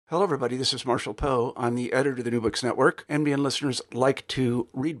Hello, everybody. This is Marshall Poe. I'm the editor of the New Books Network. NBN listeners like to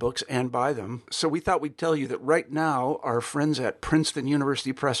read books and buy them. So we thought we'd tell you that right now, our friends at Princeton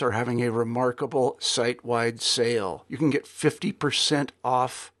University Press are having a remarkable site-wide sale. You can get 50%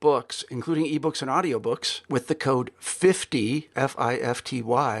 off books, including ebooks and audiobooks, with the code 50,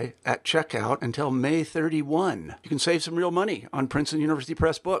 F-I-F-T-Y, at checkout until May 31. You can save some real money on Princeton University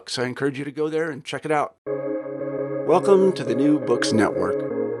Press books. I encourage you to go there and check it out. Welcome to the New Books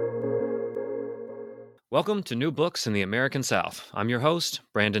Network. Welcome to New Books in the American South. I'm your host,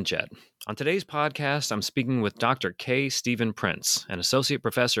 Brandon Jett. On today's podcast, I'm speaking with Dr. K. Stephen Prince, an associate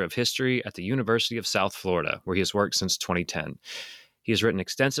professor of history at the University of South Florida, where he has worked since 2010. He has written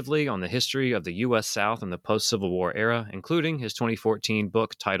extensively on the history of the U.S. South in the post-Civil War era, including his 2014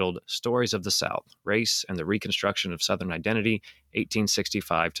 book titled Stories of the South, Race and the Reconstruction of Southern Identity,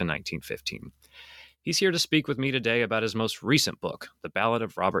 1865 to 1915. He's here to speak with me today about his most recent book, The Ballad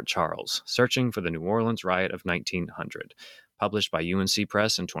of Robert Charles, Searching for the New Orleans Riot of 1900, published by UNC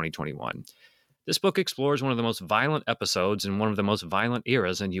Press in 2021. This book explores one of the most violent episodes in one of the most violent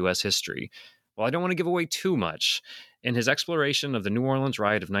eras in U.S. history. While I don't want to give away too much, in his exploration of the New Orleans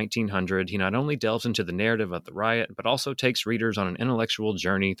Riot of 1900, he not only delves into the narrative of the riot, but also takes readers on an intellectual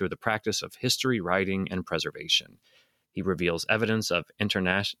journey through the practice of history writing and preservation. He reveals evidence of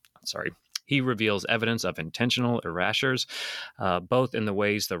intentional erasures, both in the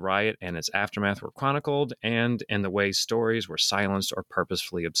ways the riot and its aftermath were chronicled and in the ways stories were silenced or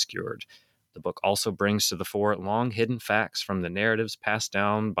purposefully obscured. The book also brings to the fore long-hidden facts from the narratives passed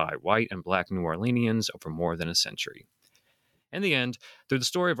down by white and black New Orleanians over more than a century. In the end, through the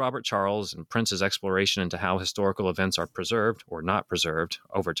story of Robert Charles and Prince's exploration into how historical events are preserved or not preserved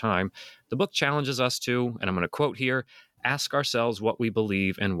over time, the book challenges us to, and I'm going to quote here, ask ourselves what we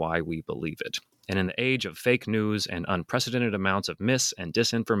believe and why we believe it. And in the age of fake news and unprecedented amounts of mis- and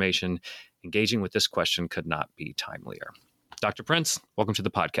disinformation, engaging with this question could not be timelier. Dr. Prince, welcome to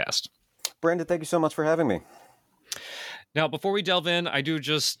the podcast. Brandon, thank you so much for having me. Now, before we delve in, I do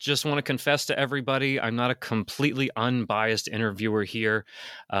just want to confess to everybody, I'm not a completely unbiased interviewer here.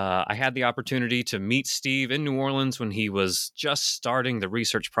 I had the opportunity to meet Steve in New Orleans when he was just starting the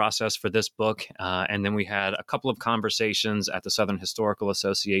research process for this book. And then we had a couple of conversations at the Southern Historical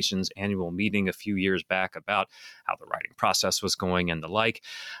Association's annual meeting a few years back about how the writing process was going and the like.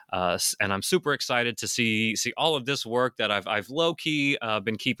 And I'm super excited to see all of this work that I've low-key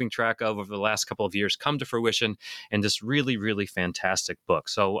been keeping track of over the last couple of years come to fruition in this really fantastic book.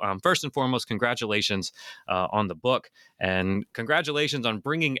 So first and foremost, congratulations on the book, and congratulations on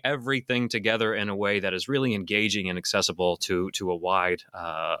bringing everything together in a way that is really engaging and accessible to a wide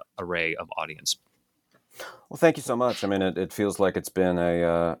array of audience. Well, thank you so much. I mean, it feels like it's been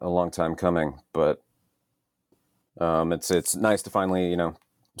a long time coming, but it's nice to finally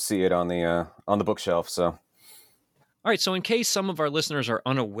see it on the bookshelf. So. All right, so in case some of our listeners are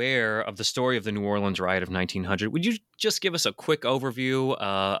unaware of the story of the New Orleans Riot of 1900, would you just give us a quick overview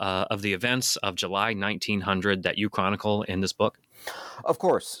of the events of July 1900 that you chronicle in this book? Of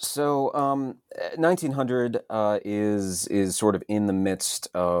course. So 1900 is sort of in the midst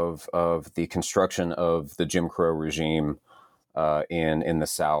of the construction of the Jim Crow regime in the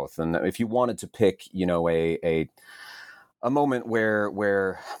South. And if you wanted to pick, a moment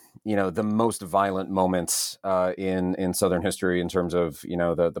where the most violent moments in Southern history in terms of,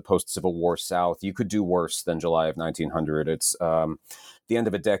 the post-Civil War South, you could do worse than July of 1900. It's the end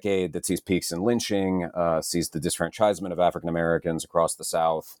of a decade that sees peaks in lynching, sees the disfranchisement of African Americans across the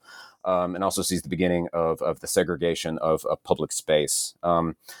South, and also sees the beginning of the segregation of public space.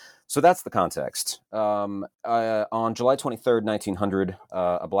 So that's the context. On July 23rd, 1900,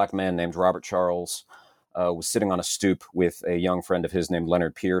 a black man named Robert Charles was sitting on a stoop with a young friend of his named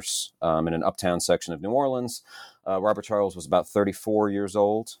Leonard Pierce in an uptown section of New Orleans. Robert Charles was about 34 years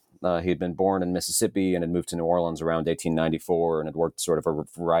old. He had been born in Mississippi and had moved to New Orleans around 1894 and had worked sort of a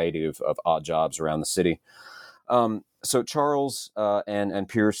variety of odd jobs around the city. So Charles and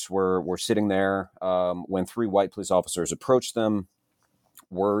Pierce were sitting there when three white police officers approached them.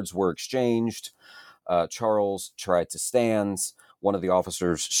 Words were exchanged. Charles tried to stand. One of the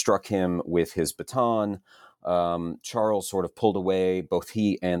officers struck him with his baton. Charles sort of pulled away. Both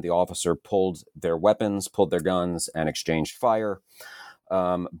he and the officer pulled their weapons, pulled their guns, and exchanged fire.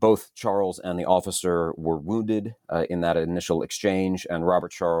 Both Charles and the officer were wounded in that initial exchange, and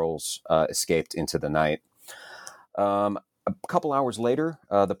Robert Charles escaped into the night. A couple hours later,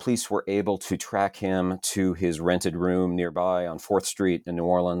 the police were able to track him to his rented room nearby on 4th Street in New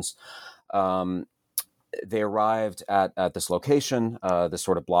Orleans. They arrived at this location, this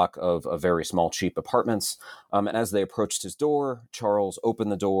sort of block of very small, cheap apartments. And as they approached his door, Charles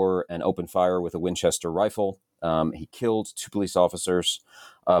opened the door and opened fire with a Winchester rifle. He killed 2 police officers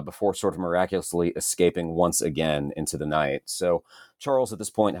before sort of miraculously escaping once again into the night. So Charles, at this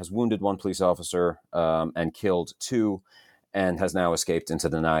point, has wounded 1 police officer and killed 2, and has now escaped into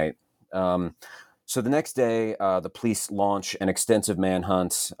the night. So the next day, the police launch an extensive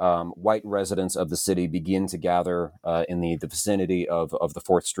manhunt. White residents of the city begin to gather in the vicinity of the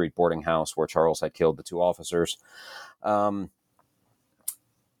 4th Street boarding house where Charles had killed the 2 officers.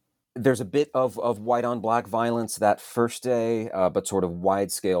 There's a bit of white on black violence that first day, but sort of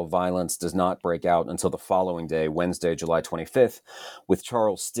wide-scale violence does not break out until the following day, Wednesday, July 25th, with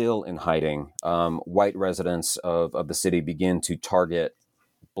Charles still in hiding. White residents of the city begin to target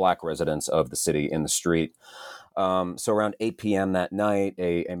Black residents of the city in the street. So around 8 p.m. that night,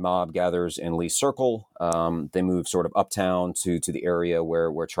 a mob gathers in Lee Circle. They move sort of uptown to the area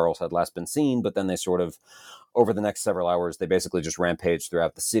where Charles had last been seen, but then they sort of, over the next several hours, they basically just rampage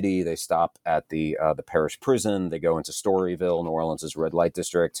throughout the city. They stop at the parish prison. They go into Storyville, New Orleans' red light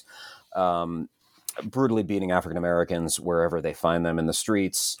district, brutally beating African Americans wherever they find them in the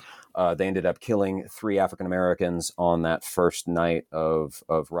streets. They ended up killing 3 African Americans on that first night of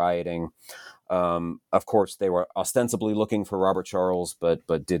rioting. Of course, they were ostensibly looking for Robert Charles,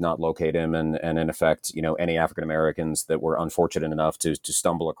 but did not locate him. And in effect, any African Americans that were unfortunate enough to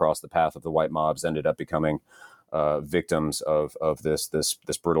stumble across the path of the white mobs ended up becoming victims of this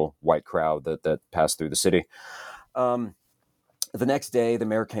brutal white crowd that passed through the city. The next day, the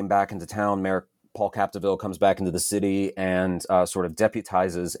mayor came back into town. Mayor Paul Capdeville comes back into the city and sort of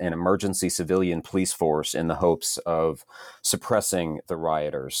deputizes an emergency civilian police force in the hopes of suppressing the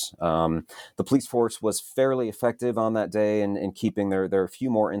rioters. The police force was fairly effective on that day in keeping there are a few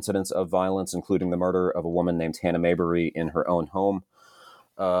more incidents of violence, including the murder of a woman named Hannah Mabry in her own home.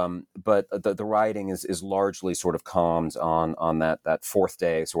 But the rioting is largely sort of calmed on that 4th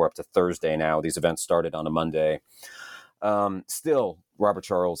day. So we're up to Thursday now. These events started on a Monday. Still, Robert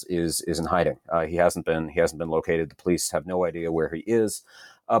Charles is in hiding. He hasn't been located. The police have no idea where he is,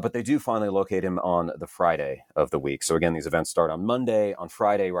 but they do finally locate him on the Friday of the week. So again, these events start on Monday. On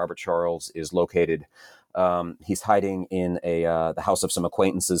Friday, Robert Charles is located. He's hiding in the house of some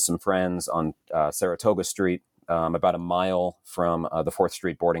acquaintances, some friends on Saratoga Street, about a mile from the 4th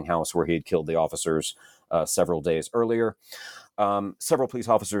Street boarding house where he had killed the officers several days earlier. Several police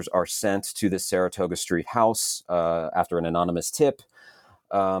officers are sent to this Saratoga Street house after an anonymous tip.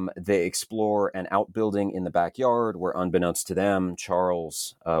 They explore an outbuilding in the backyard where, unbeknownst to them,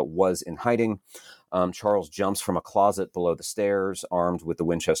 Charles was in hiding. Charles jumps from a closet below the stairs, armed with the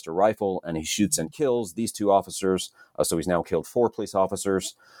Winchester rifle, and he shoots and kills these 2 officers. So he's now killed 4 police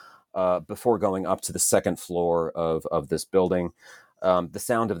officers before going up to the 2nd floor of this building. The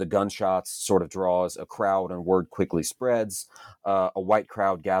sound of the gunshots sort of draws a crowd, and word quickly spreads. A white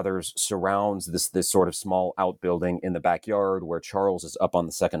crowd gathers, surrounds this sort of small outbuilding in the backyard where Charles is up on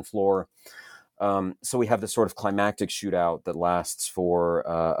the 2nd floor. So we have this sort of climactic shootout that lasts for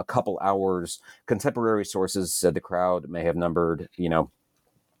a couple hours. Contemporary sources said the crowd may have numbered,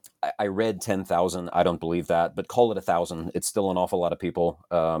 I read 10,000. I don't believe that, but call it 1,000. It's still an awful lot of people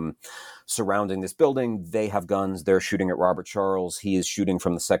surrounding this building. They have guns. They're shooting at Robert Charles. He is shooting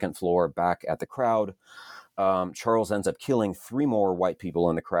from the 2nd floor back at the crowd. Charles ends up killing 3 more white people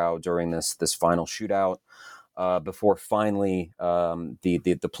in the crowd during this final shootout before finally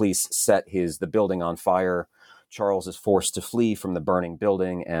the police set the building on fire. Charles is forced to flee from the burning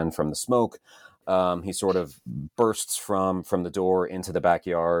building and from the smoke. He sort of bursts from the door into the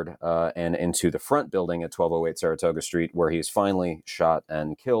backyard and into the front building at 1208 Saratoga Street, where he is finally shot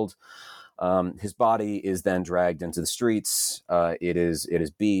and killed. His body is then dragged into the streets. It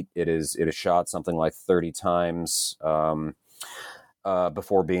is beat. It is shot something like 30 times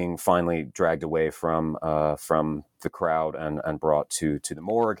before being finally dragged away from the crowd and brought to the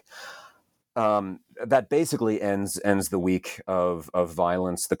morgue. That basically ends the week of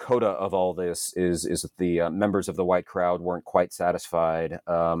violence. The coda of all this is that the members of the white crowd weren't quite satisfied,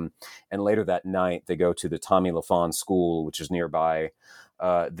 and later that night they go to the Tommy LaFawn School, which is nearby.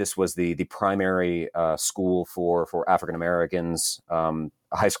 This was the primary school for African Americans, a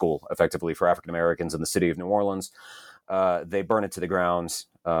high school effectively for African Americans in the city of New Orleans. They burn it to the ground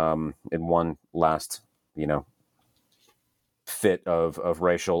in one last, fit of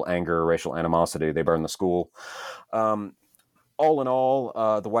racial anger, racial animosity. They burn the school. All in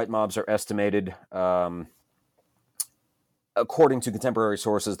all, the white mobs are estimated according to contemporary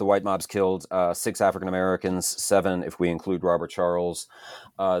sources, the white mobs killed 6 African Americans, 7 if we include Robert Charles.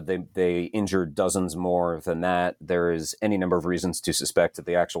 They injured dozens more than that. There is any number of reasons to suspect that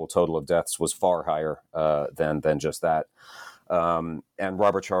the actual total of deaths was far higher than just that. And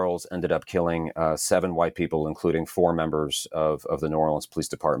Robert Charles ended up killing 7 white people, including 4 members of the New Orleans Police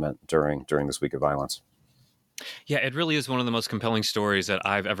Department during this week of violence. Yeah, it really is one of the most compelling stories that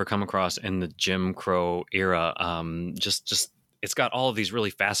I've ever come across in the Jim Crow era. Just it's got all of these really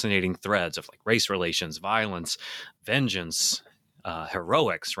fascinating threads of like race relations, violence, vengeance,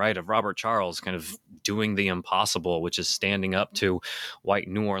 heroics, right? Of Robert Charles kind of doing the impossible, which is standing up to white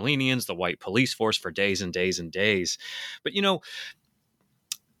New Orleanians, the white police force for days and days and days. But,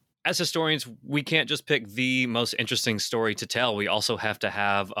 as historians, we can't just pick the most interesting story to tell. We also have to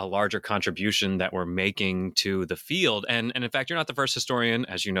have a larger contribution that we're making to the field. And in fact, you're not the first historian,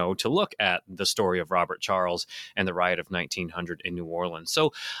 as you know, to look at the story of Robert Charles and the riot of 1900 in New Orleans.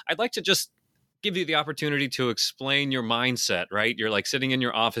 So I'd like to just give you the opportunity to explain your mindset, right? You're like sitting in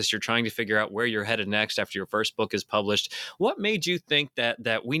your office, you're trying to figure out where you're headed next after your first book is published. What made you think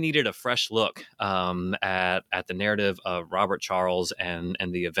that we needed a fresh look at the narrative of Robert Charles and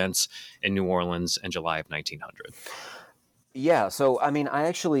the events in New Orleans in July of 1900? Yeah, so I mean, I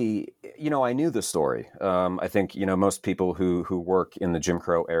actually, I knew the story. I think, most people who work in the Jim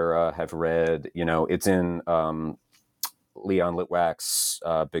Crow era have read, it's in Leon Litwack's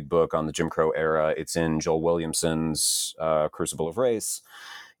big book on the Jim Crow era. It's in Joel Williamson's Crucible of Race.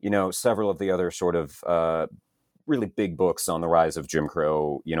 Several of the other sort of really big books on the rise of Jim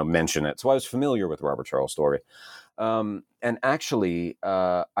Crow, mention it. So I was familiar with Robert Charles' story. And actually,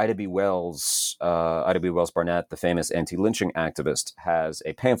 Ida B. Wells Barnett, the famous anti-lynching activist, has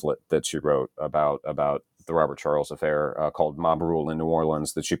a pamphlet that she wrote about the Robert Charles affair called Mob Rule in New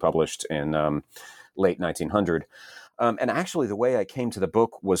Orleans that she published in late 1900. And actually, the way I came to the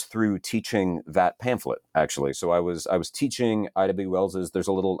book was through teaching that pamphlet, actually. So I was teaching Ida B. Wells's, there's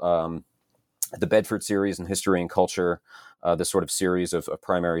a little, the Bedford series in History and Culture, this sort of series of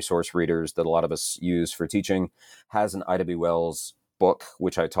primary source readers that a lot of us use for teaching, has an Ida B. Wells book,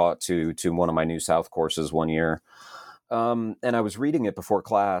 which I taught to one of my New South courses one year. And I was reading it before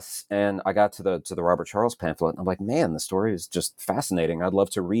class, and I got to the Robert Charles pamphlet, and I'm like, man, the story is just fascinating. I'd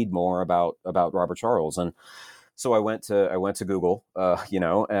love to read more about Robert Charles. And so I went to Google,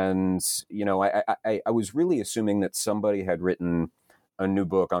 and I was really assuming that somebody had written a new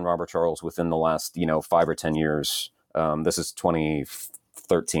book on Robert Charles within the last 5 or 10 years. This is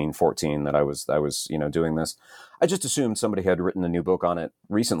 2013, 14 that I was doing this. I just assumed somebody had written a new book on it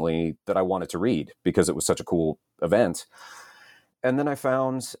recently that I wanted to read because it was such a cool event. And then I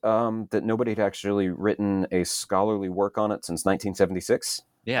found that nobody had actually written a scholarly work on it since 1976.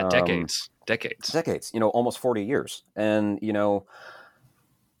 Yeah, decades, almost 40 years. And,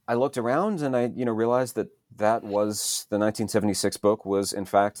 I looked around and I, realized that was the 1976 book was in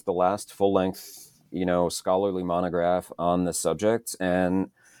fact the last full length, scholarly monograph on the subject. And,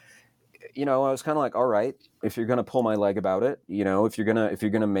 I was kind of like, all right, if you're going to pull my leg about it, if you're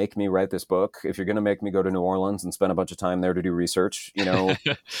going to make me write this book, if you're going to make me go to New Orleans and spend a bunch of time there to do research,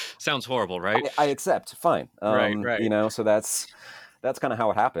 sounds horrible, right? I accept. Fine. Right. So that's kind of how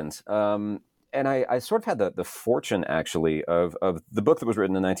it happened. And I sort of had the fortune, actually, of the book that was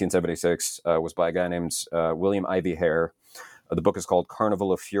written in 1976 was by a guy named William Ivy Hare. The book is called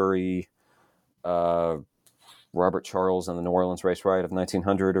Carnival of Fury, Robert Charles and the New Orleans Race Riot of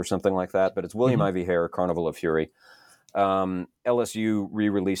 1900 or something like that. But it's William Ivy Hare, Carnival of Fury. LSU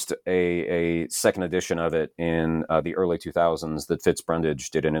re-released a second edition of it in the early 2000s that Fitz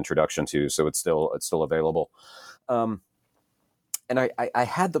Brundage did an introduction to, so it's still available. And I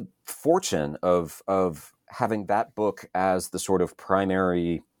had the fortune of having that book as the sort of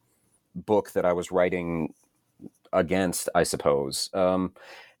primary book that I was writing against, I suppose. And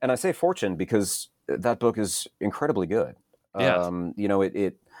I say fortune because that book is incredibly good. Yeah.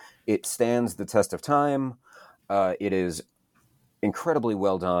 It stands the test of time. It is incredibly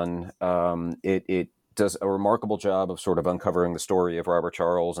well done. It does a remarkable job of sort of uncovering the story of Robert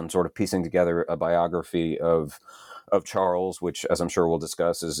Charles and sort of piecing together a biography of Charles, which, as I'm sure we'll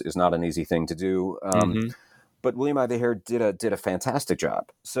discuss, is not an easy thing to do. But William Ivy Hare did a fantastic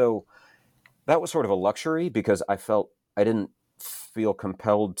job. So that was sort of a luxury because I didn't feel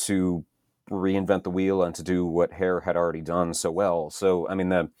compelled to reinvent the wheel and to do what Hare had already done so well. So, I mean,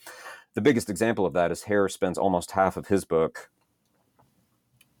 the biggest example of that is Hare spends almost half of his book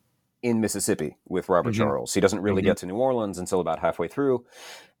in Mississippi with Robert Charles. He doesn't really get to New Orleans until about halfway through.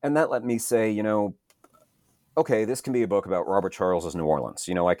 And that let me say, okay, this can be a book about Robert Charles's New Orleans.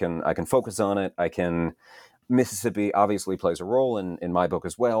 I can focus on it. Mississippi obviously plays a role in my book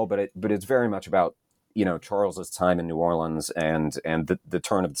as well, but it's very much about Charles's time in New Orleans and the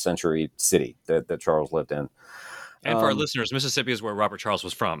turn of the century city that Charles lived in. And for our listeners, Mississippi is where Robert Charles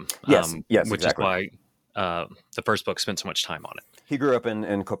was from. Yes, which exactly. is why the first book spent so much time on it. He grew up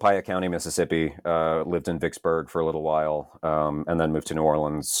in Copiah County, Mississippi, lived in Vicksburg for a little while, and then moved to New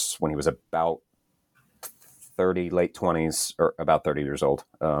Orleans when he was about 30, late 20s, or about 30 years old.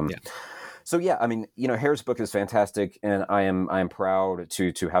 So yeah, I mean, Hare's book is fantastic, and I am proud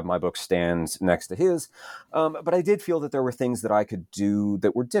to have my book stand next to his. But I did feel that there were things that I could do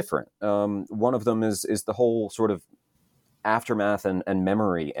that were different. One of them is the whole sort of aftermath and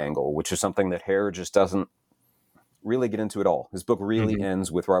memory angle, which is something that Hare just doesn't really get into at all. His book really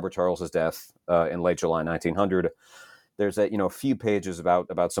ends with Robert Charles's death in late July 1900. There's a few pages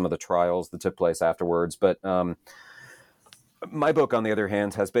about some of the trials that took place afterwards, but my book, on the other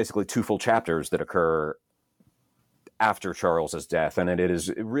hand, has basically 2 full chapters that occur after Charles's death, and it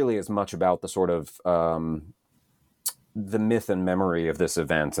is really as much about the sort of the myth and memory of this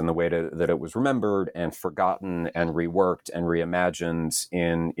event and the way that it was remembered and forgotten and reworked and reimagined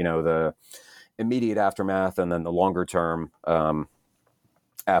in the immediate aftermath and then the longer term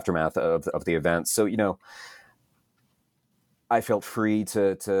aftermath of the event. So I felt free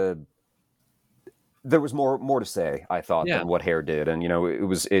to there was more to say, I thought, than what Hare did. And,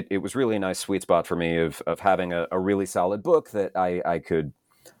 it was really a nice sweet spot for me of having a really solid book that I could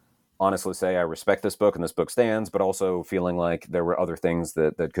honestly say I respect this book and this book stands, but also feeling like there were other things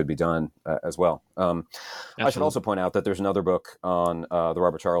that could be done as well. I should also point out that there's another book on the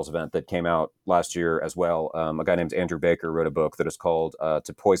Robert Charles event that came out last year as well. A guy named Andrew Baker wrote a book that is called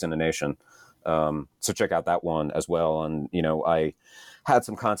To Poison a Nation. So check out that one as well. And, I had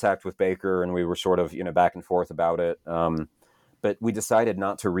some contact with Baker and we were sort of, back and forth about it. But we decided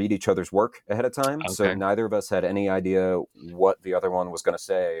not to read each other's work ahead of time. Okay. So neither of us had any idea what the other one was going to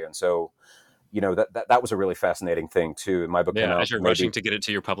say. And so, that was a really fascinating thing too. My book came out. As you're rushing to get it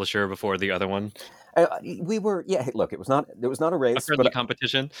to your publisher before the other one. We were, look, it was not a race. A friendly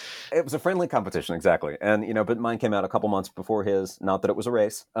competition. It was a friendly competition, exactly. And, but mine came out a couple months before his, not that it was a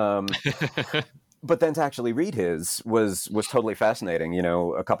race. But then to actually read his was totally fascinating,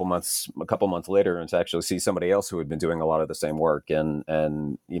 a couple months later, and to actually see somebody else who had been doing a lot of the same work and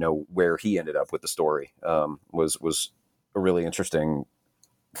where he ended up with the story was a really interesting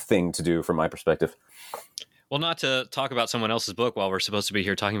thing to do from my perspective. Well, not to talk about someone else's book while we're supposed to be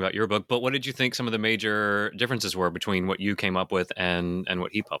here talking about your book, but what did you think some of the major differences were between what you came up with and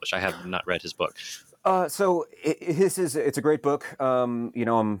what he published? I have not read his book. So it's a great book.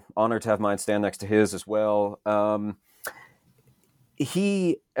 I'm honored to have mine stand next to his as well.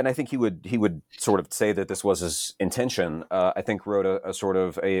 He, and I think he would sort of say that this was his intention. I think wrote a sort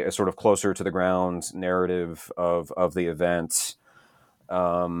of closer to the ground narrative of the event.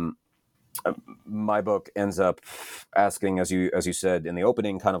 My book ends up asking, as you said in the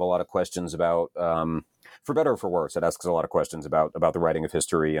opening, kind of a lot of questions about, for better or for worse, it asks a lot of questions about the writing of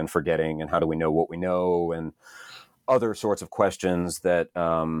history and forgetting and how do we know what we know and other sorts of questions that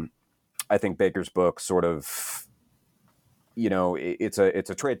I think Baker's book sort of, it's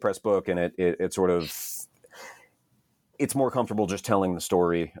a trade press book and it sort of, it's more comfortable just telling the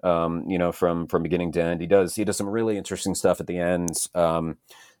story, from beginning to end. He does some really interesting stuff at the end.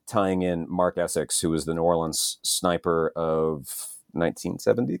 Tying in Mark Essex, who was the New Orleans sniper of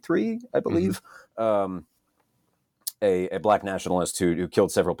 1973, I believe, a black nationalist who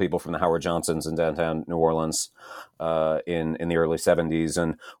killed several people from the Howard Johnsons in downtown New Orleans in the early 70s.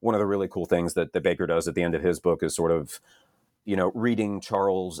 And one of the really cool things that Baker does at the end of his book is sort of, reading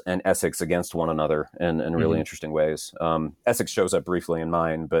Charles and Essex against one another in really interesting ways. Essex shows up briefly in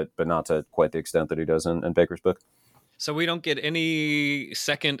mine, but not to quite the extent that he does in Baker's book. So we don't get any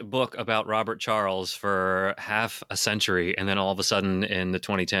second book about Robert Charles for half a century, and then all of a sudden in the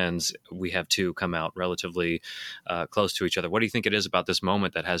 2010s, we have 2 come out relatively close to each other. What do you think it is about this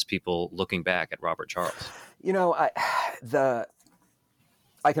moment that has people looking back at Robert Charles? I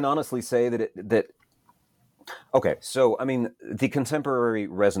can honestly say that okay, so I mean, the contemporary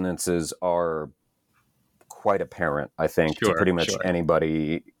resonances are quite apparent, I think, to pretty much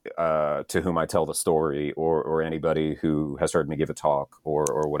anybody to whom I tell the story or anybody who has heard me give a talk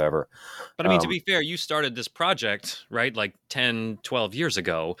or whatever. But I mean, to be fair, you started this project, right, like 10, 12 years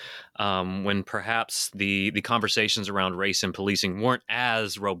ago, when perhaps the conversations around race and policing weren't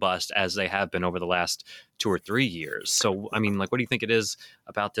as robust as they have been over the last 2 or 3 years. So, I mean, like, what do you think it is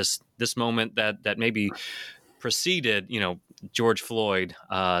about this moment that maybe preceded, George Floyd,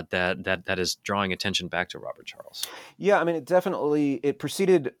 that is drawing attention back to Robert Charles. Yeah, I mean, it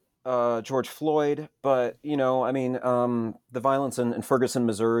preceded George Floyd, but the violence in Ferguson,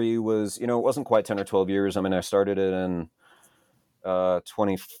 Missouri was, it wasn't quite 10 or 12 years. I mean, I started it in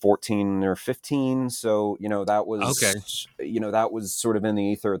 2014 or 15, so that was okay. That was sort of in the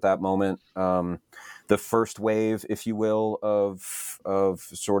ether at that moment. The first wave, if you will, of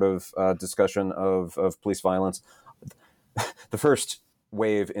sort of discussion of police violence. The first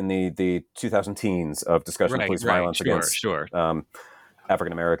wave in the 2000 teens of discussion of police violence against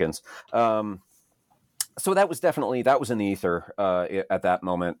African Americans. So that was in the ether at that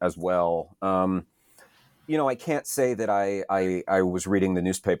moment as well. I can't say that I was reading the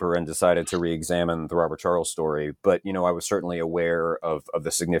newspaper and decided to re-examine the Robert Charles story, but I was certainly aware of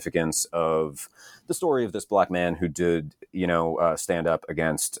the significance of the story of this Black man who did stand up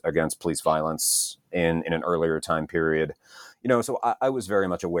against police violence in an earlier time period. So I was very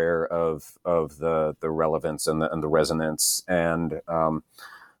much aware of the relevance and the resonance. And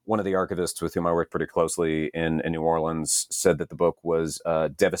one of the archivists with whom I worked pretty closely in New Orleans said that the book was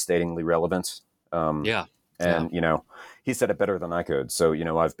devastatingly relevant. And he said it better than I could. So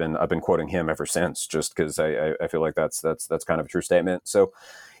I've been quoting him ever since, just because I feel like that's kind of a true statement. So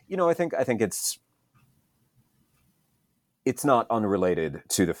I think it's not unrelated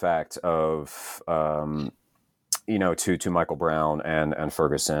to the fact of to Michael Brown and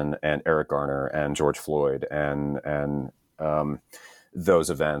Ferguson and Eric Garner and George Floyd and those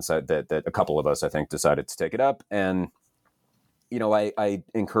events that a couple of us, I think, decided to take it up. And I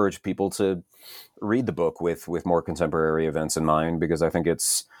encourage people to read the book with more contemporary events in mind, because I think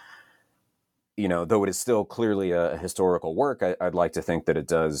it's, though it is still clearly a historical work, I'd like to think that it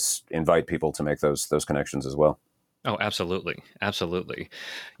does invite people to make those connections as well. Oh, absolutely. Absolutely.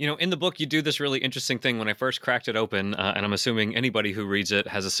 In the book, you do this really interesting thing. When I first cracked it open, and I'm assuming anybody who reads it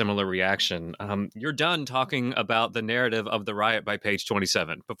has a similar reaction, you're done talking about the narrative of the riot by page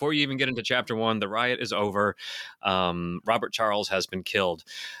 27. Before you even get into chapter 1, the riot is over. Robert Charles has been killed.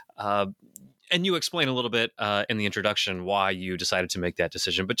 And you explain a little bit in the introduction why you decided to make that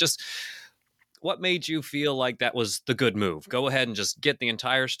decision. But just what made you feel like that was the good move? Go ahead and just get the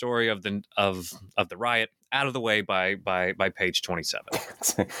entire story of the riot out of the way by page 27.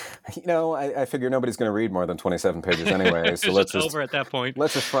 I figure nobody's going to read more than 27 pages anyway. So let's just over at that point.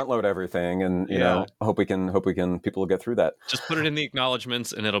 Let's just front load everything, and hope we can people will get through that. Just put it in the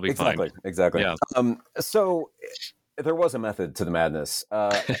acknowledgments, and it'll be fine. Exactly. Yeah. So there was a method to the madness,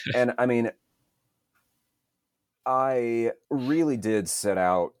 and I mean, I really did set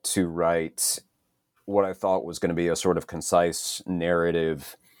out to write what I thought was going to be a sort of concise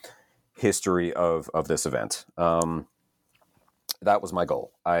narrative history of this event. That was my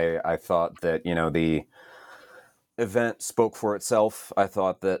goal. I thought that, the event spoke for itself. I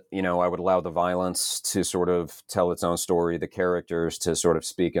thought that, I would allow the violence to sort of tell its own story, the characters to sort of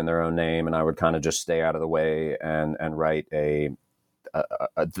speak in their own name, and I would kind of just stay out of the way and write a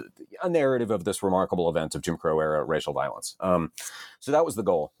narrative of this remarkable event of Jim Crow era racial violence. So that was the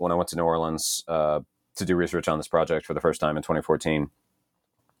goal when I went to New Orleans to do research on this project for the first time in 2014.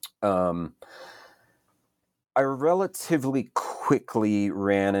 I relatively quickly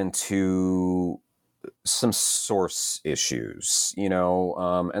ran into some source issues,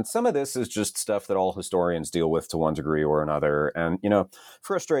 and some of this is just stuff that all historians deal with to one degree or another, and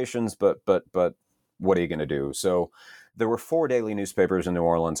frustrations, but what are you going to do? So there were 4 daily newspapers in New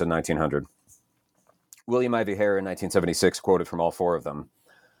Orleans in 1900. William Ivy Hare in 1976 quoted from all 4 of them.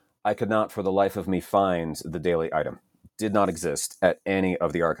 I could not for the life of me find the daily item. Did not exist at any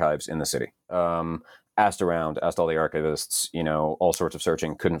of the archives in the city. Asked around, asked all the archivists, all sorts of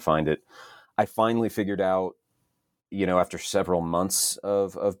searching, couldn't find it. I finally figured out, after several months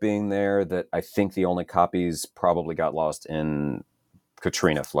of being there, that I think the only copies probably got lost in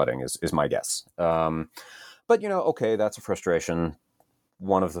Katrina flooding is my guess. But, okay, that's a frustration.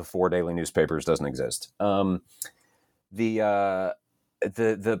 One of the 4 daily newspapers doesn't exist.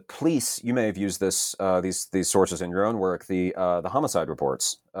 The police, you may have used this these sources in your own work. The homicide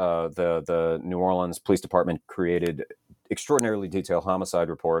reports. The New Orleans Police Department created extraordinarily detailed homicide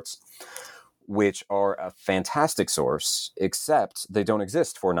reports, which are a fantastic source, except they don't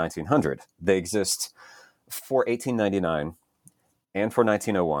exist for 1900. They exist for 1899 and for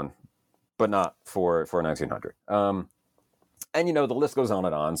 1901, but not for 1900. And the list goes on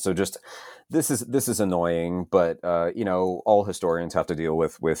and on. So just this is annoying, but all historians have to deal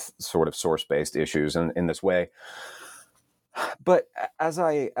with sort of source-based issues in this way. But as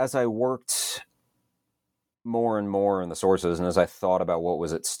I worked more and more in the sources, and as I thought about what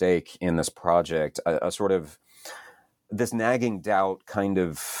was at stake in this project, a sort of this nagging doubt kind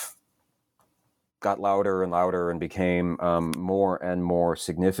of got louder and louder and became more and more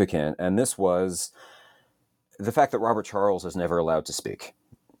significant. And this was the fact that Robert Charles is never allowed to speak.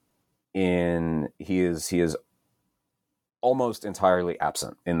 He is almost entirely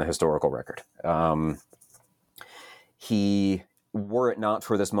absent in the historical record. Were it not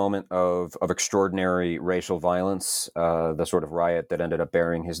for this moment of extraordinary racial violence, the sort of riot that ended up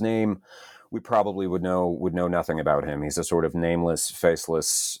bearing his name, we probably would know nothing about him. He's a sort of nameless,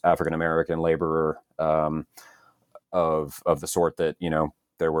 faceless African American laborer of the sort that, you know,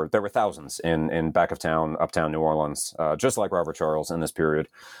 there were thousands in back of town, uptown New Orleans, just like Robert Charles in this period.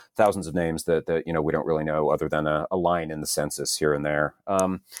 Thousands of names that you know we don't really know other than a line in the census here and there.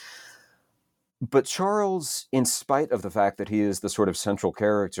 But Charles, in spite of the fact that he is the sort of central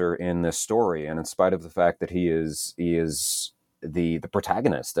character in this story, and in spite of the fact that he is the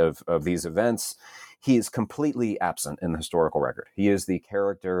protagonist of these events, he is completely absent in the historical record. He is the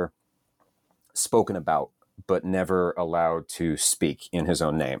character spoken about, but never allowed to speak in his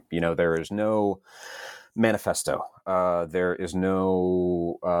own name. You know, there is no manifesto. There is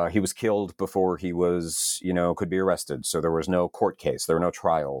no, he was killed before he was, you know, could be arrested. So there was no court case. There were no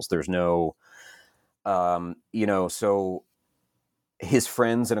trials. There's no, you know, so his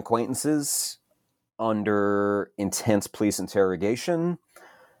friends and acquaintances under intense police interrogation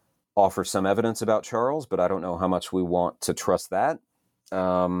offer some evidence about Charles, but I don't know how much we want to trust that.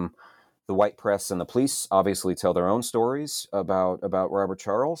 The white press and the police obviously tell their own stories about Robert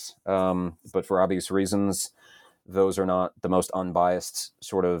Charles, but for obvious reasons, those are not the most unbiased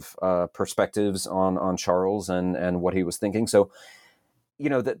sort of perspectives on Charles and what he was thinking. So, you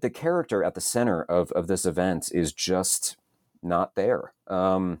know, the character at the center of this event is just not there.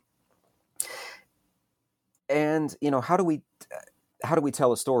 And, you know, how do we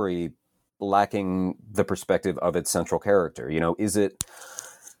tell a story lacking the perspective of its central character? You know, is it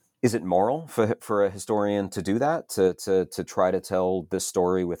moral for a historian to do that, to try to tell this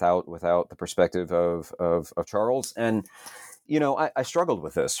story without the perspective of Charles? And, you know, I struggled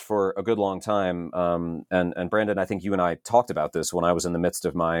with this for a good long time. And Brandon, I think you and I talked about this when I was in the midst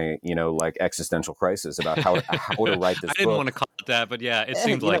of my, you know, like existential crisis about how to write this book. I didn't want to call it that, but yeah, it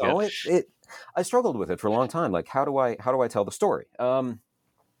seemed like it. I struggled with it for a long time. Like, how do I tell the story? And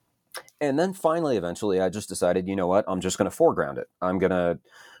then finally, eventually, I just decided, you know what, I'm just going to foreground it. I'm going to,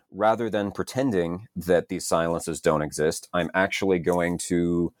 rather than pretending that these silences don't exist, I'm actually going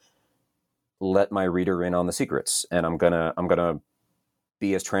to let my reader in on the secrets. And I'm going to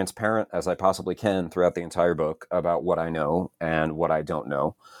be as transparent as I possibly can throughout the entire book about what I know and what I don't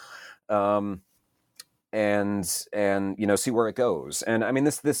know. And you know, see where it goes. And I mean,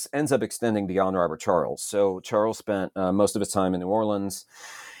 this ends up extending beyond Robert Charles. So Charles spent most of his time in New Orleans,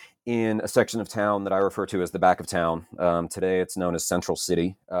 in a section of town that I refer to as the back of town. Today it's known as Central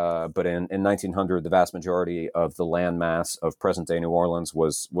City, but in 1900, the vast majority of the landmass of present-day New Orleans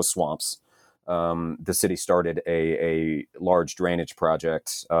was swamps. The city started a large drainage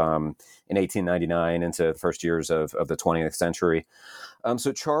project in 1899 into the first years of the 20th century.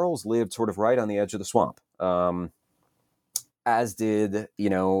 So Charles lived sort of right on the edge of the swamp, as did, you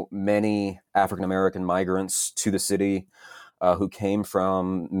know, many African-American migrants to the city who came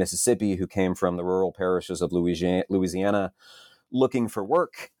from Mississippi, who came from the rural parishes of Louisiana looking for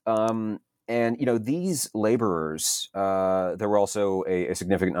work. And, you know, these laborers, there were also a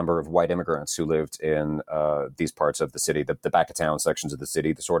significant number of white immigrants who lived in these parts of the city, the back of town sections of the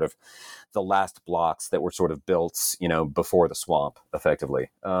city, the sort of the last blocks that were sort of built, you know, before the swamp,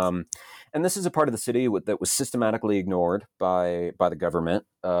 effectively. And this is a part of the city that was systematically ignored by the government.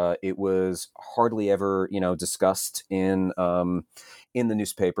 It was hardly ever, you know, discussed in the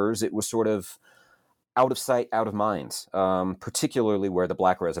newspapers. It was sort of out of sight, out of mind, particularly where the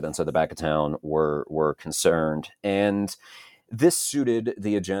black residents of the back of town were concerned. And this suited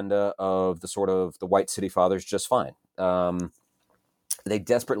the agenda of the white city fathers just fine. They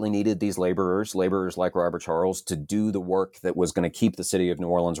desperately needed these laborers like Robert Charles, to do the work that was going to keep the city of New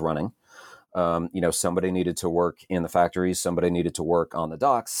Orleans running. You know, somebody needed to work in the factories, somebody needed to work on the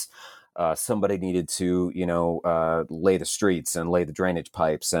docks, somebody needed to, you know, lay the streets and lay the drainage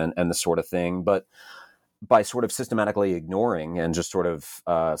pipes and the sort of thing. But by sort of systematically ignoring and just sort of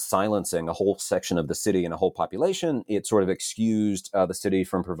silencing a whole section of the city and a whole population, it sort of excused the city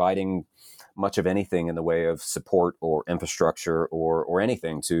from providing much of anything in the way of support or infrastructure or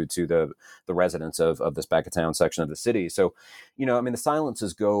anything to the residents of this back of town section of the city. So, you know, I mean, the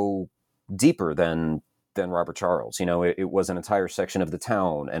silences go deeper than Robert Charles. You know, it was an entire section of the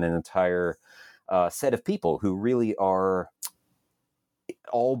town and an entire set of people who really are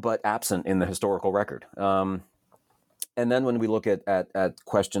all but absent in the historical record. And then when we look at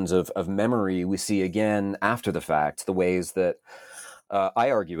questions of memory, we see again after the fact the ways that I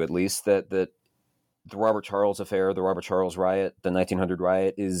argue, at least, that the Robert Charles affair, the Robert Charles riot, the 1900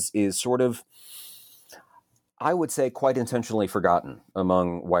 riot is sort of, I would say, quite intentionally forgotten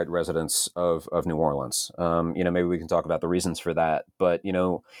among white residents of New Orleans. Maybe we can talk about the reasons for that, but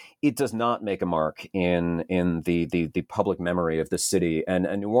it does not make a mark in the public memory of the city. And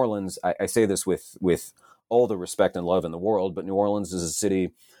New Orleans, I say this with all the respect and love in the world, but New Orleans is a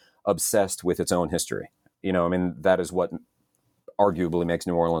city obsessed with its own history. That is what arguably makes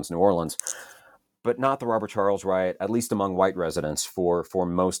New Orleans New Orleans. But not the Robert Charles riot, at least among white residents for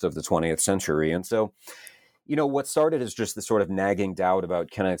most of the 20th century. And so, what started as just this sort of nagging doubt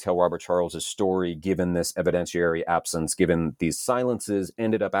about, can I tell Robert Charles's story given this evidentiary absence, given these silences,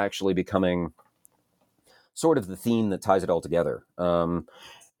 ended up actually becoming sort of the theme that ties it all together.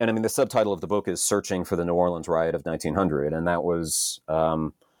 And the subtitle of the book is Searching for the New Orleans Riot of 1900. And that was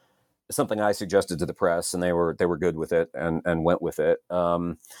something I suggested to the press, and they were good with it and went with it.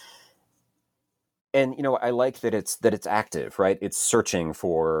 And I like that it's active, right? It's searching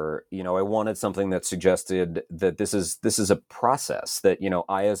for, I wanted something that suggested that this is a process that,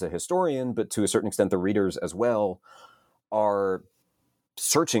 I as a historian, but to a certain extent the readers as well, are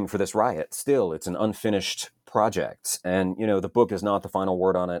searching for this riot. Still, it's an unfinished project, and the book is not the final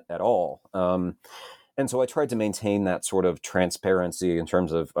word on it at all. And so I tried to maintain that sort of transparency in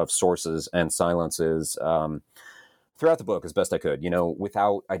terms of sources and silences throughout the book as best I could.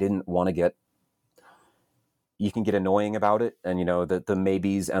 I didn't want to get. You can get annoying about it, and the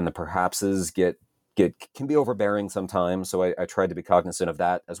maybes and the perhapses can be overbearing sometimes. So I tried to be cognizant of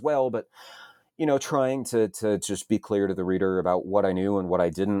that as well. But trying to just be clear to the reader about what I knew and what I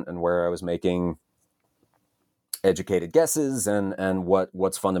didn't, and where I was making educated guesses and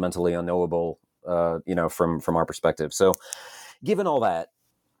what's fundamentally unknowable, from our perspective. So, given all that,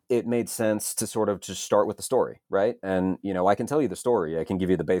 it made sense to sort of just start with the story, right? And, I can tell you the story. I can give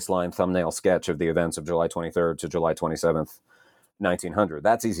you the baseline thumbnail sketch of the events of July 23rd to July 27th, 1900.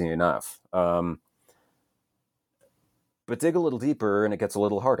 That's easy enough. But dig a little deeper and it gets a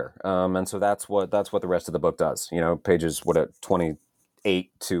little harder. And so that's what the rest of the book does. Pages,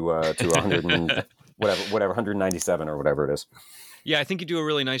 28 to 100 and whatever, 197 or whatever it is. Yeah, I think you do a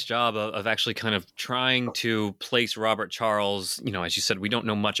really nice job of actually kind of trying to place Robert Charles. As you said, we don't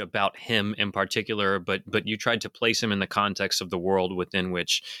know much about him in particular, but you tried to place him in the context of the world within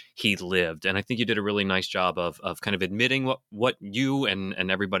which he lived. And I think you did a really nice job of kind of admitting what you and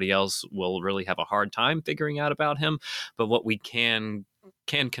everybody else will really have a hard time figuring out about him, but what we can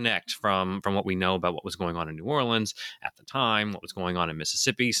connect from what we know about what was going on in New Orleans at the time, what was going on in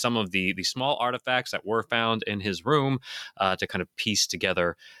Mississippi, some of the small artifacts that were found in his room to kind of piece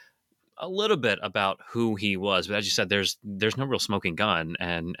together a little bit about who he was. But as you said, there's no real smoking gun,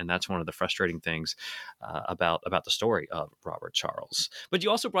 and that's one of the frustrating things about the story of Robert Charles. But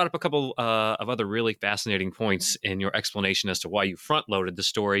you also brought up a couple of other really fascinating points in your explanation as to why you front-loaded the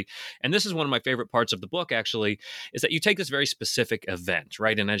story. And this is one of my favorite parts of the book, actually, is that you take this very specific event,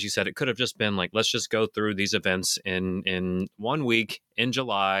 right? And as you said, it could have just been like, let's just go through these events in 1 week in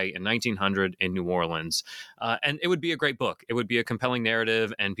July in 1900 in New Orleans. And it would be a great book. It would be a compelling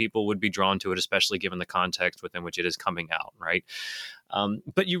narrative, and people would be drawn to it, especially given the context within which it is coming out, right?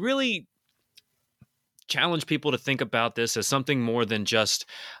 But you really challenge people to think about this as something more than just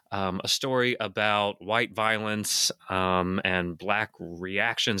a story about white violence and Black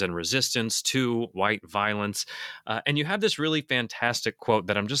reactions and resistance to white violence. And you have this really fantastic quote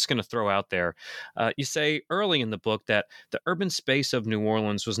that I'm just going to throw out there. You say early in the book that the urban space of New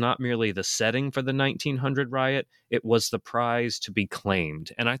Orleans was not merely the setting for the 1900 riot, it was the prize to be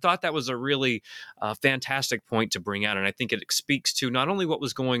claimed. And I thought that was a really fantastic point to bring out. And I think it speaks to not only what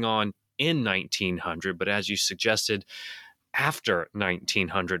was going on in 1900, but as you suggested, after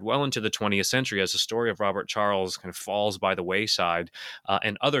 1900, well into the 20th century, as the story of Robert Charles kind of falls by the wayside,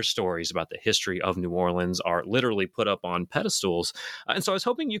 and other stories about the history of New Orleans are literally put up on pedestals. And so I was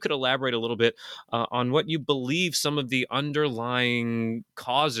hoping you could elaborate a little bit on what you believe some of the underlying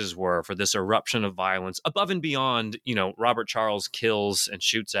causes were for this eruption of violence, above and beyond, Robert Charles kills and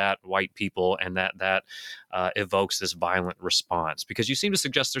shoots at white people, and that evokes this violent response, because you seem to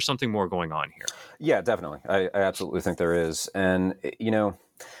suggest there's something more going on here. Yeah, definitely. I absolutely think there is. And,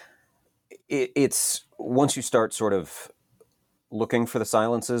 it's once you start sort of looking for the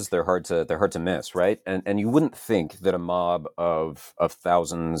silences, they're hard to miss, right? And you wouldn't think that a mob of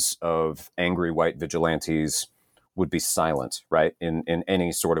thousands of angry white vigilantes would be silent, right? In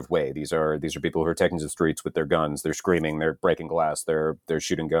any sort of way. These are people who are taking to the streets with their guns. They're screaming, they're breaking glass, they're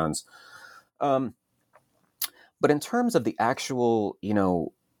shooting guns. But in terms of the actual,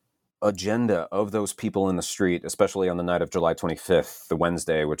 agenda of those people in the street, especially on the night of July 25th, the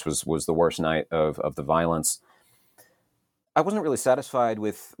Wednesday, which was the worst night of the violence, I wasn't really satisfied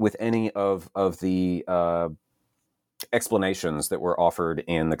with any of the explanations that were offered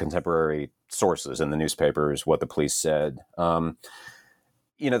in the contemporary sources in the newspapers, what the police said. The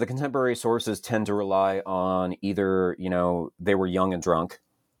contemporary sources tend to rely on either, they were young and drunk,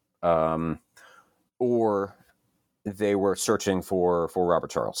 or they were searching for Robert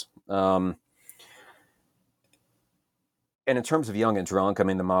Charles. And in terms of young and drunk, I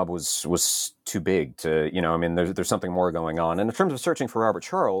mean, the mob was too big to, there's something more going on. And in terms of searching for Robert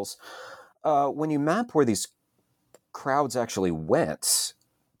Charles, when you map where these crowds actually went,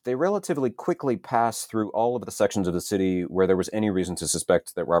 they relatively quickly passed through all of the sections of the city where there was any reason to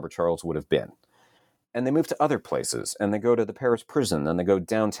suspect that Robert Charles would have been. And they move to other places, and they go to the Paris prison, and they go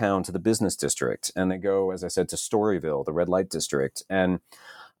downtown to the business district, and they go, as I said, to Storyville, the red light district. And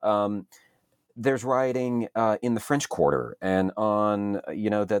there's rioting in the French Quarter, and on,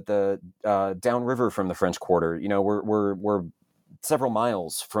 the downriver from the French Quarter. We're several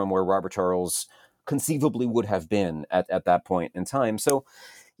miles from where Robert Charles conceivably would have been at that point in time. So,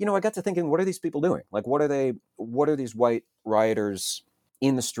 I got to thinking, what are these people doing? Like, what are these white rioters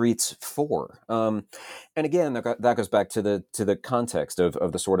in the streets for? And again, that goes back to the context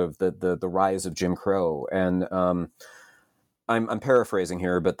of the sort of the rise of Jim Crow. And I'm paraphrasing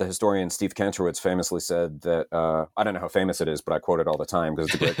here, but the historian Steve Kantrowitz famously said that, I don't know how famous it is, but I quote it all the time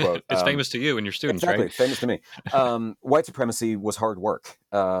because it's a great quote. It's famous to you and your students, exactly, right? It's famous to me. White supremacy was hard work.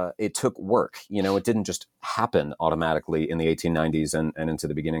 It took work. It didn't just happen automatically in the 1890s and into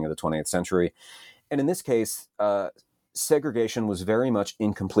the beginning of the 20th century. And in this case, segregation was very much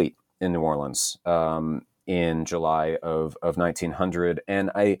incomplete in New Orleans in July of 1900.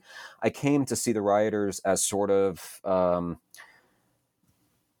 And I came to see the rioters as sort of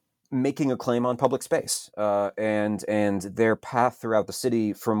making a claim on public space. And their path throughout the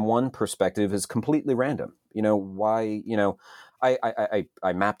city, from one perspective, is completely random. I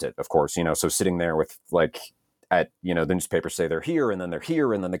mapped it, of course, so sitting there with the newspapers say they're here, and then they're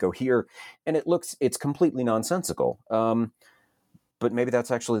here, and then they go here, and it's completely nonsensical. But maybe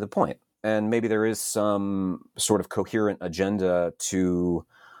that's actually the point. And maybe there is some sort of coherent agenda to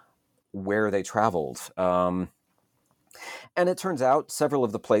where they traveled. And it turns out several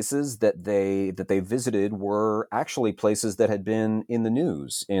of the places that they visited were actually places that had been in the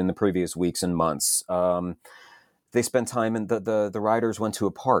news in the previous weeks and months. They spent time in the rioters went to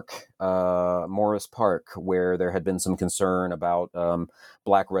a park, Morris Park, where there had been some concern about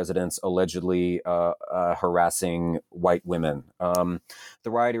black residents allegedly harassing white women. The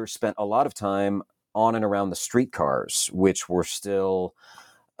rioters spent a lot of time on and around the streetcars, which were still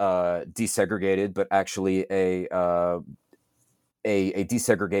desegregated, but actually a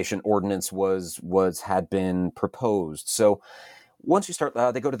desegregation ordinance had been proposed. So once you start,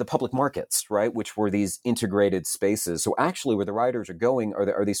 they go to the public markets, right, which were these integrated spaces. So actually, where the rioters are going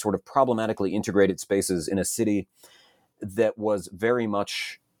are these sort of problematically integrated spaces in a city that was very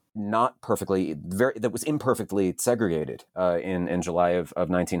much not perfectly, that was imperfectly segregated in July of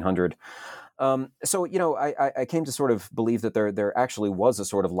 1900. So, I came to sort of believe that there actually was a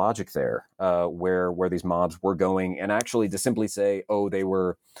sort of logic there where these mobs were going, and actually to simply say, oh, they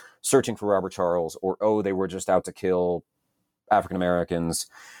were searching for Robert Charles, or, oh, they were just out to kill African Americans,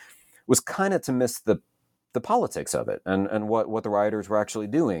 was kind of to miss the politics of it and what the rioters were actually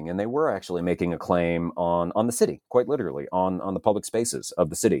doing. And they were actually making a claim on the city, quite literally, on the public spaces of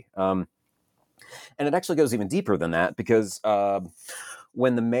the city. And it actually goes even deeper than that, because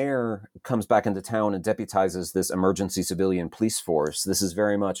when the mayor comes back into town and deputizes this emergency civilian police force, this is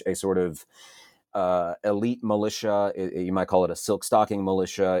very much a sort of elite militia. You might call it a silk stocking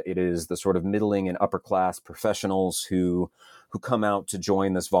militia. It is the sort of middling and upper class professionals who come out to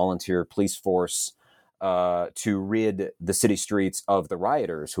join this volunteer police force to rid the city streets of the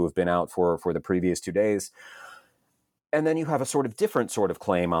rioters who have been out for the previous 2 days. And then you have a sort of different sort of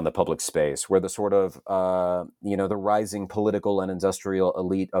claim on the public space, where the sort of, the rising political and industrial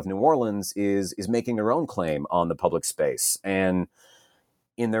elite of New Orleans is making their own claim on the public space, and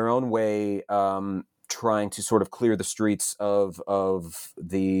in their own way, trying to sort of clear the streets of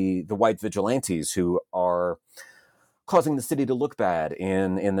the white vigilantes who are causing the city to look bad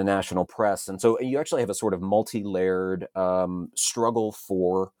in the national press. And so you actually have a sort of multi-layered struggle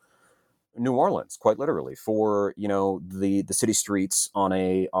for New Orleans, quite literally, for the city streets on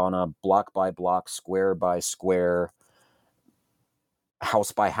a block by block, square by square,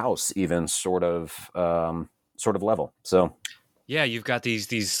 house by house, even sort of level. So Yeah, you've got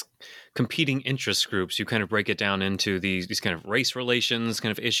these competing interest groups. You kind of break it down into these kind of race relations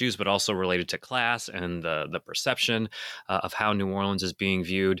kind of issues, but also related to class and the perception of how New Orleans is being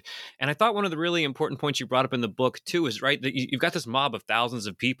viewed. And I thought one of the really important points you brought up in the book too is right that you've got this mob of thousands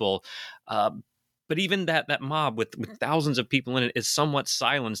of people. But even that mob with thousands of people in it is somewhat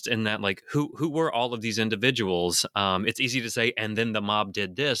silenced in that, like, who were all of these individuals? It's easy to say, and then the mob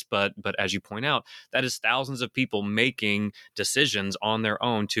did this, but as you point out, that is thousands of people making decisions on their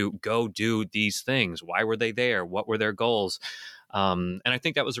own to go do these things. Why were they there? What were their goals? And I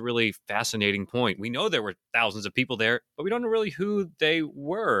think that was a really fascinating point. We know there were thousands of people there, but we don't know really who they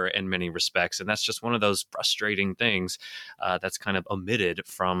were in many respects, and that's just one of those frustrating things that's kind of omitted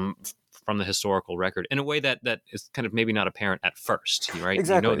from the historical record in a way that is kind of maybe not apparent at first, right?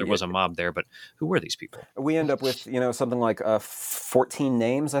 Exactly. You know there was a mob there, but who were these people? We end up with, something like 14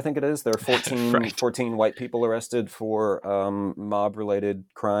 names, I think it is. There are 14, Right. 14 white people arrested for mob-related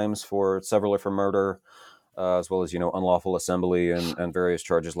crimes, for several are for murder, as well as, unlawful assembly and various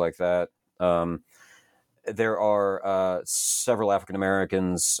charges like that. There are several African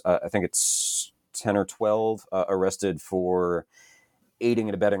Americans, I think it's 10 or 12, arrested for aiding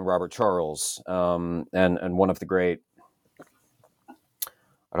and abetting Robert Charles, and one of the great,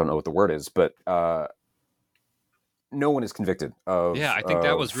 I don't know what the word is, but no one is convicted of. Yeah, I think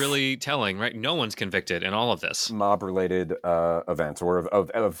that was really telling, right? No one's convicted in all of this. Mob-related events, or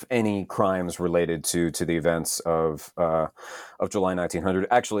of any crimes related to the events of July 1900.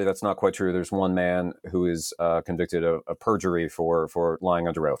 Actually, that's not quite true. There's one man who is convicted of perjury for lying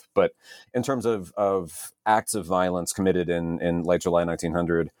under oath. But in terms of acts of violence committed in late July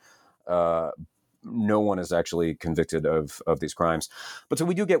 1900, no one is actually convicted of these crimes. But so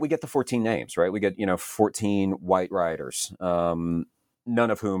we get the 14 names, right? We get 14 white rioters, none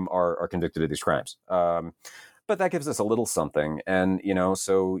of whom are convicted of these crimes. But that gives us a little something, and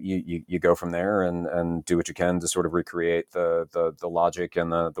so you go from there and do what you can to sort of recreate the logic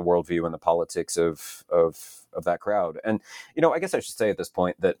and the worldview and the politics of that crowd. And I guess I should say at this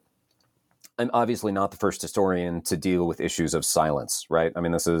point that I'm obviously not the first historian to deal with issues of silence, right? I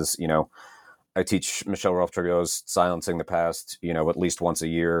mean, this is I teach Michel Rolph-Trago's Silencing the Past, at least once a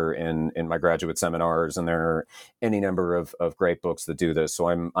year in my graduate seminars, and there are any number of great books that do this. So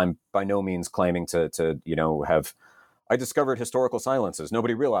I'm by no means claiming to have I discovered historical silences.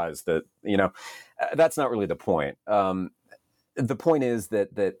 Nobody realized that, that's not really the point. The point is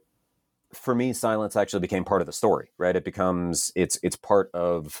that for me, silence actually became part of the story, right? It's part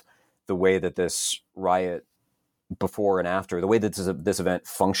of the way that this riot, before and after, the way that this event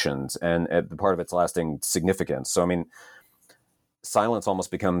functions, and the part of its lasting significance. So, I mean, silence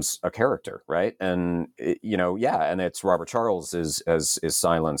almost becomes a character, right? And and it's Robert Charles is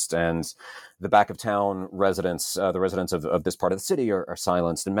silenced, and the back of town residents, the residents of this part of the city are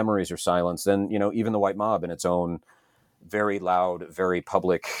silenced, and memories are silenced, and even the white mob in its own very loud, very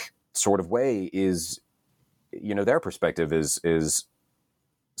public sort of way is, their perspective is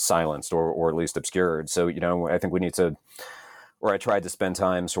silenced or at least obscured. So, I think we need to, or I tried to spend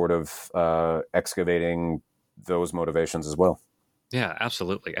time sort of excavating those motivations as well. Yeah,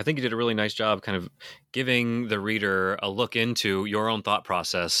 absolutely. I think you did a really nice job kind of giving the reader a look into your own thought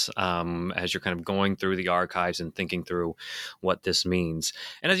process as you're kind of going through the archives and thinking through what this means.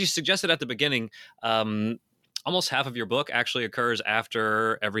 And as you suggested at the beginning, almost half of your book actually occurs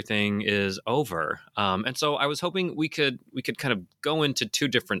after everything is over. And so I was hoping we could kind of go into two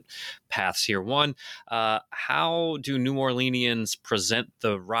different paths here. One, how do New Orleanians present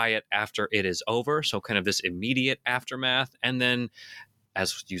the riot after it is over? So kind of this immediate aftermath. And then,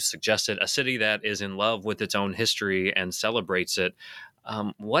 as you suggested, a city that is in love with its own history and celebrates it.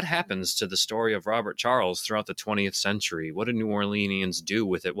 What happens to the story of Robert Charles throughout the 20th century? What do New Orleanians do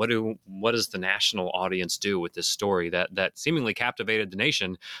with it? What does the national audience do with this story that seemingly captivated the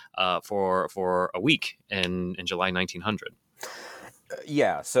nation for a week in July 1900?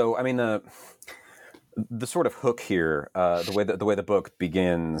 Yeah. So, I mean, the sort of hook here, the way the book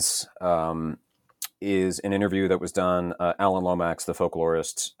begins, is an interview that was done. Alan Lomax, the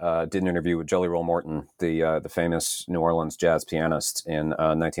folklorist, did an interview with Jelly Roll Morton, the famous New Orleans jazz pianist, in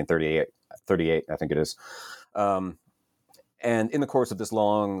 1938, I think it is. And in the course of this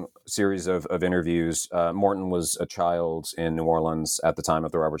long series of interviews, Morton was a child in New Orleans at the time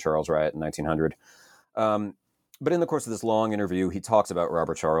of the Robert Charles riot in 1900. But in the course of this long interview, he talks about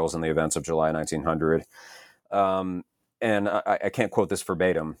Robert Charles and the events of July 1900. And I can't quote this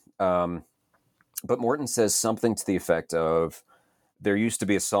verbatim, but Morton says something to the effect of, there used to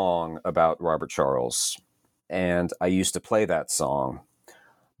be a song about Robert Charles, and I used to play that song,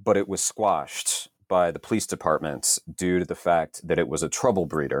 but it was squashed by the police department due to the fact that it was a trouble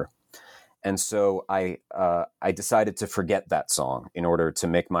breeder. And so I decided to forget that song in order to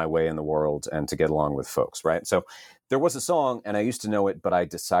make my way in the world and to get along with folks, right? So there was a song, and I used to know it, but I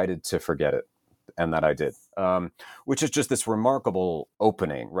decided to forget it, and that I did, which is just this remarkable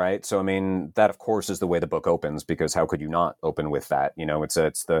opening, right? So, I mean, that, of course, is the way the book opens, because how could you not open with that? You know, it's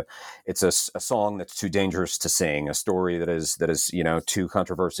a song that's too dangerous to sing, a story that is too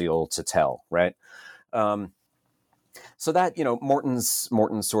controversial to tell, right? So that,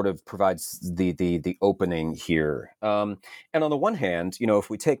 Morton sort of provides the opening here. And on the one hand, if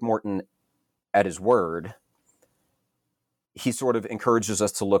we take Morton at his word, he sort of encourages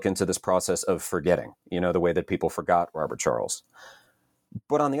us to look into this process of forgetting, the way that people forgot Robert Charles.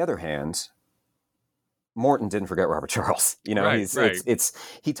 But on the other hand, Morton didn't forget Robert Charles.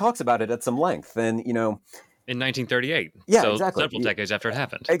 He talks about it at some length, and in 1938. Yeah, so exactly. Several decades after it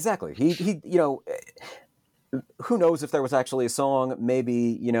happened. Exactly. He who knows if there was actually a song?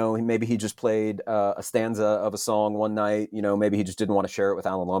 Maybe he just played a stanza of a song one night. Maybe he just didn't want to share it with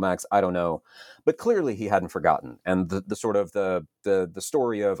Alan Lomax. I don't know, but clearly he hadn't forgotten. And the sort of the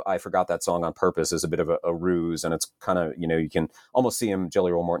story of I forgot that song on purpose is a bit of a ruse, and it's kind of you can almost see him,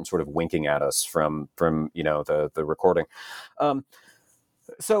 Jelly Roll Morton, sort of winking at us from the recording.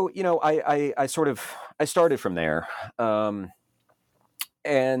 So I started from there,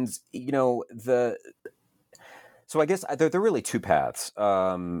 and So I guess there are really two paths.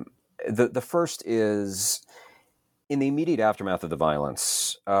 The first is, in the immediate aftermath of the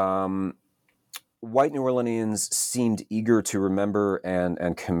violence, white New Orleanians seemed eager to remember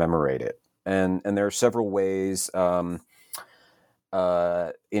and commemorate it. And there are several ways in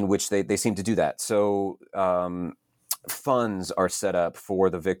which they seem to do that. So funds are set up for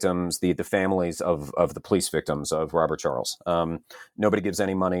the victims, the families of the police victims of Robert Charles. Nobody gives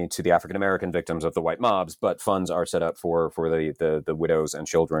any money to the African-American victims of the white mobs, but funds are set up for the widows and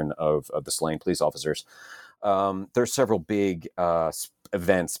children of the slain police officers. There's several big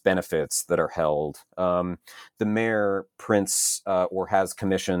events, benefits that are held. The mayor prints or has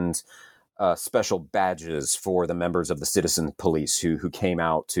commissioned special badges for the members of the citizen police who came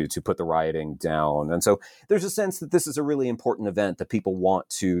out to put the rioting down. And so there's a sense that this is a really important event that people want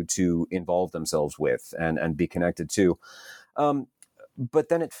to involve themselves with and be connected to. But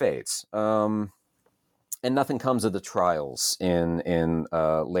then it fades. And nothing comes of the trials in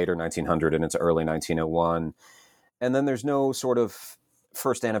later 1900 and into early 1901. And then there's no sort of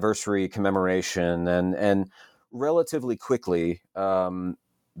first anniversary commemoration. And relatively quickly,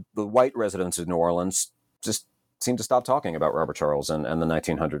 the white residents of New Orleans just seem to stop talking about Robert Charles and the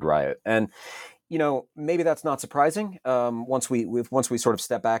 1900 riot. And, maybe that's not surprising. Once we sort of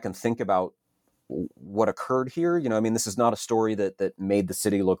step back and think about what occurred here, this is not a story that made the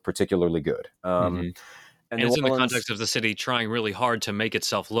city look particularly good. And it's in the context of the city trying really hard to make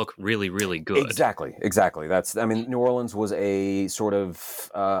itself look really, really good. Exactly. New Orleans was a sort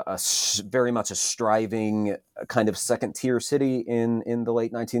of very much a striving kind of second-tier city in the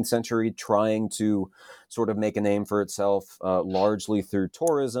late 19th century, trying to sort of make a name for itself largely through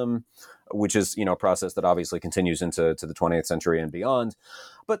tourism, which is, a process that obviously continues into the 20th century and beyond.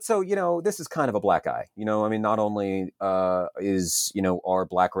 But so, this is kind of a black eye. Not only are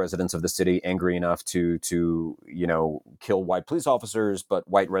black residents of the city angry enough to kill white police officers, but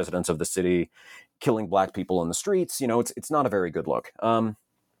white residents of the city killing black people in the streets, it's not a very good look.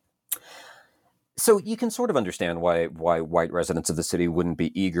 So you can sort of understand why white residents of the city wouldn't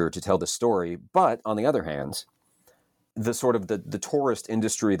be eager to tell the story. But on the other hand, the sort of the tourist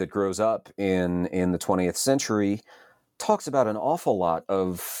industry that grows up in the 20th century talks about an awful lot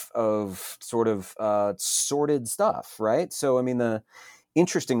of sort of sordid stuff, right? So,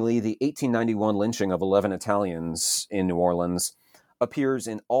 interestingly, the 1891 lynching of 11 Italians in New Orleans appears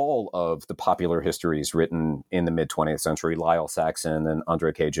in all of the popular histories written in the mid-20th century, Lyle Saxon and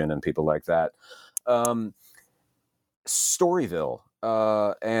Andre Cajun and people like that. Storyville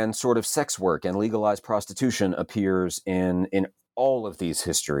and sort of sex work and legalized prostitution appears in all of these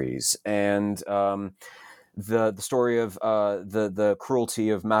histories. And the story of the cruelty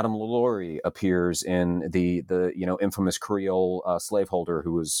of Madame LaLaurie appears in the infamous Creole slaveholder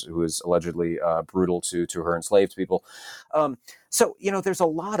who was allegedly brutal to her enslaved people. So there's a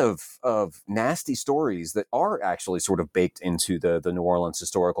lot of nasty stories that are actually sort of baked into the New Orleans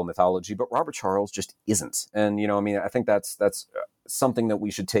historical mythology, but Robert Charles just isn't. And I think that's something that we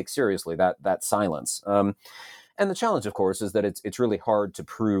should take seriously, that silence. And the challenge, of course, is that it's really hard to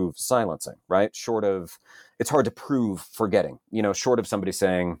prove silencing, right? It's hard to prove forgetting, short of somebody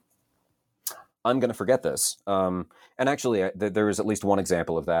saying, I'm going to forget this. And actually, there is at least one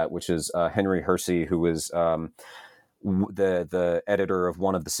example of that, which is Henry Hersey, who was the editor of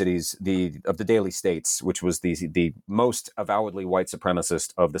one of the Daily States, which was the most avowedly white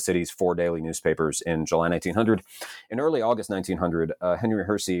supremacist of the city's 4 daily newspapers in July 1900. In early August 1900, Henry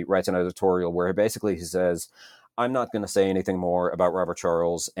Hersey writes an editorial where he says, "I'm not going to say anything more about Robert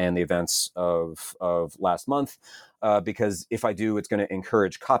Charles and the events of last month, because if I do, it's going to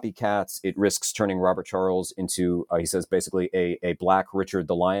encourage copycats. It risks turning Robert Charles into," he says, basically a black Richard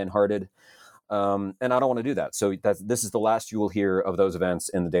the Lionhearted. And I don't want to do that. So this is the last you will hear of those events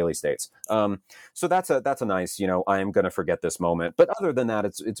in the Daily States. So that's a nice, I am going to forget this moment. But other than that,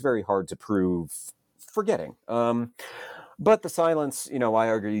 it's very hard to prove forgetting. But the silence, I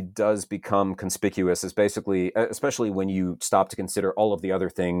argue, does become conspicuous as basically, especially when you stop to consider all of the other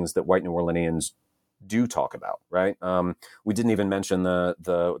things that white New Orleanians do talk about, right? We didn't even mention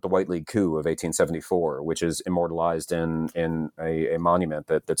the White League coup of 1874, which is immortalized in a monument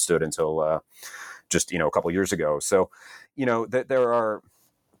that stood until just a couple years ago. So, there are.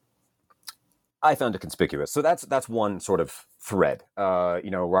 I found it conspicuous. So that's one sort of thread.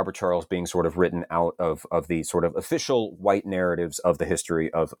 Robert Charles being sort of written out of the sort of official white narratives of the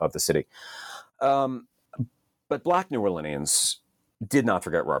history of the city. But Black New Orleanians did not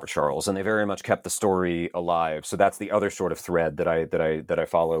forget Robert Charles, and they very much kept the story alive. So that's the other sort of thread that I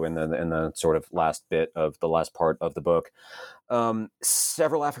follow in the sort of last bit of the last part of the book.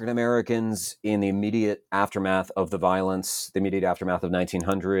 Several African Americans in the immediate aftermath of the violence, the immediate aftermath of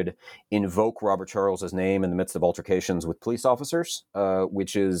 1900, invoke Robert Charles's name in the midst of altercations with police officers,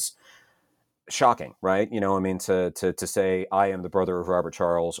 which is shocking, right? To say I am the brother of Robert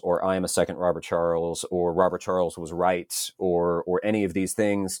Charles, or I am a second Robert Charles, or Robert Charles was right, or any of these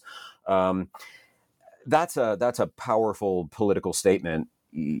things. That's a powerful political statement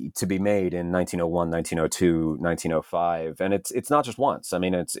to be made in 1901, 1902, 1905, and it's not just once. I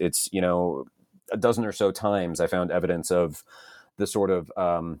mean, it's a dozen or so times I found evidence of the sort of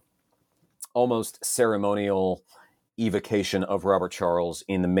almost ceremonial evocation of Robert Charles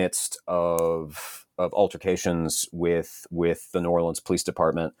in the midst of altercations with the New Orleans Police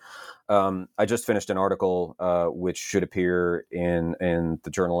Department. I just finished an article which should appear in the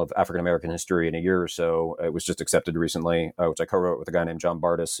Journal of African American History in a year or so. It was just accepted recently, which I co-wrote with a guy named John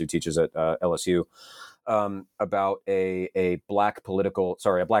Bardis, who teaches at LSU, about a black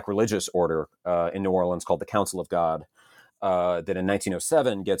religious order in New Orleans called the Council of God. That in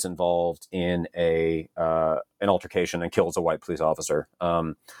 1907 gets involved in an altercation and kills a white police officer.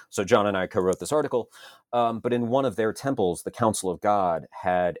 So John and I co-wrote this article, but in one of their temples, the Council of God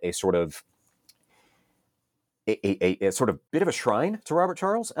had a sort of a sort of bit of a shrine to Robert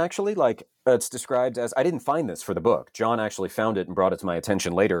Charles, actually. Like, it's described as, I didn't find this for the book. John actually found it and brought it to my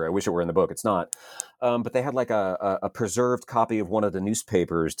attention later. I wish it were in the book. It's not. But they had like a preserved copy of one of the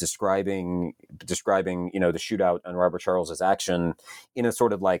newspapers describing the shootout and Robert Charles's action in a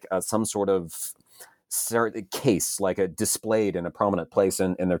sort of like some sort of case, like displayed in a prominent place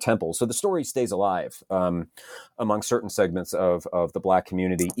in their temple. So the story stays alive among certain segments of the Black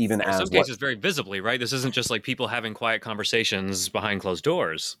community, even in some cases very visibly, right? This isn't just like people having quiet conversations behind closed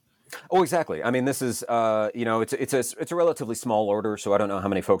doors. Oh, exactly. I mean, this is, it's a relatively small order, so I don't know how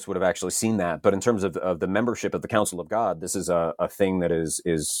many folks would have actually seen that. But in terms of the membership of the Council of God, this is a thing that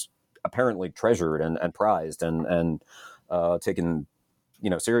is apparently treasured and prized and taken,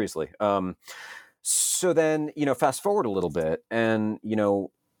 seriously. So then, fast forward a little bit, and,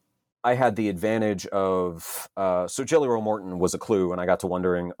 I had the advantage of, so Jelly Roll Morton was a clue, and I got to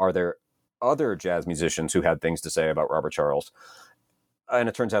wondering, are there other jazz musicians who had things to say about Robert Charles? And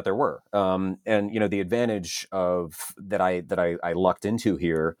it turns out there were. And, the advantage of that I lucked into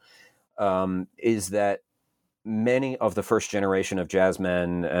here is that many of the first generation of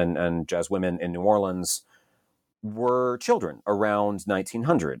jazzmen and jazz women in New Orleans were children around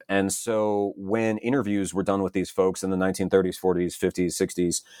 1900. And so when interviews were done with these folks in the 1930s, 40s,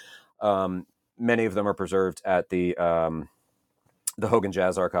 50s, 60s, many of them are preserved at the Hogan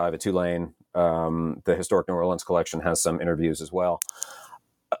Jazz Archive at Tulane. The Historic New Orleans Collection has some interviews as well.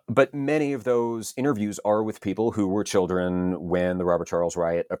 But many of those interviews are with people who were children when the Robert Charles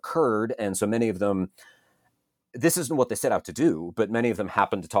riot occurred. And so many of them, this isn't what they set out to do, but many of them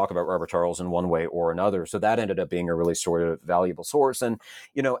happened to talk about Robert Charles in one way or another. So that ended up being a really sort of valuable source. And,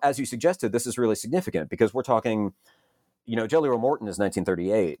 as you suggested, this is really significant because we're talking, Jelly Roll Morton is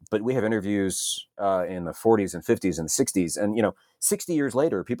 1938, but we have interviews in the 40s and 50s and 60s. And, 60 years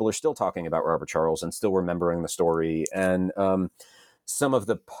later, people are still talking about Robert Charles and still remembering the story. And some of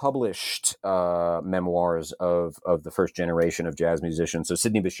the published memoirs of the first generation of jazz musicians. So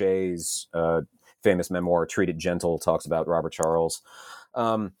Sidney Bechet's famous memoir, Treat It Gentle, talks about Robert Charles.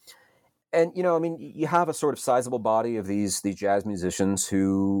 And, I mean, you have a sort of sizable body of these jazz musicians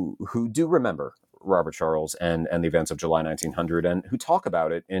who do remember Robert Charles and the events of July 1900, and who talk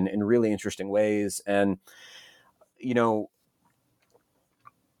about it in really interesting ways. And,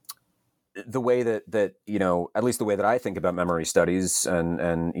 the way that at least the way that I think about memory studies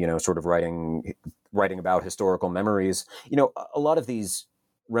and sort of writing about historical memories, a lot of these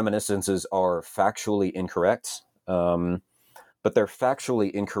reminiscences are factually incorrect, but they're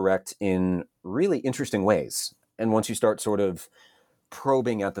factually incorrect in really interesting ways. And once you start sort of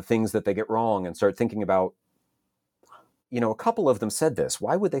probing at the things that they get wrong and start thinking about, a couple of them said this,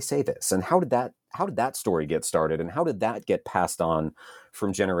 why would they say this? And how did that story get started? And how did that get passed on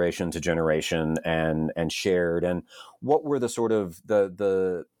from generation to generation and shared? And what were the sort of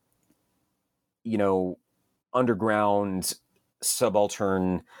the underground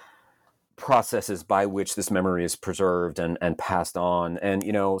subaltern processes by which this memory is preserved and passed on? And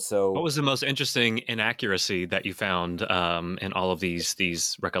so what was the most interesting inaccuracy that you found in all of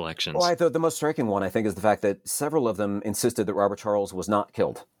these recollections? Well, I thought the most striking one, I think, is the fact that several of them insisted that Robert Charles was not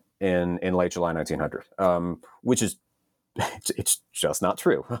killed in late July 1900, which is it's just not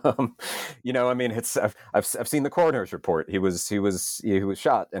true. I mean, I've seen the coroner's report. He was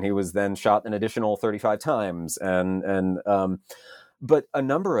shot, and he was then shot an additional 35 times, but a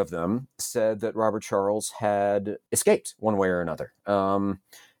number of them said that Robert Charles had escaped one way or another,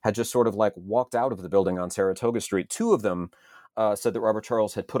 had just sort of like walked out of the building on Saratoga Street. Two of them said that Robert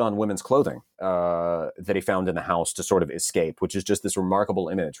Charles had put on women's clothing that he found in the house to sort of escape, which is just this remarkable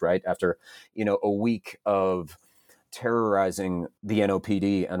image, right? After, a week of terrorizing the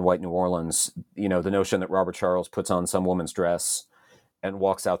NOPD and white New Orleans, the notion that Robert Charles puts on some woman's dress and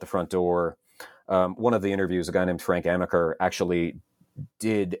walks out the front door. One of the interviews, a guy named Frank Amaker actually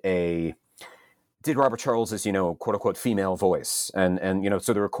did Robert Charles's, quote unquote female voice. And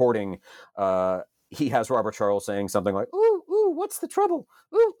so the recording, he has Robert Charles saying something like, "Ooh, ooh, what's the trouble?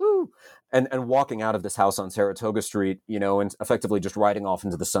 Ooh, ooh," and walking out of this house on Saratoga Street, and effectively just riding off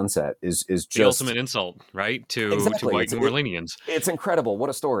into the sunset is just the ultimate insult, right? To white New Orleanians. It's incredible. What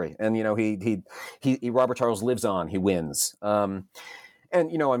a story. And, he Robert Charles lives on, he wins. And,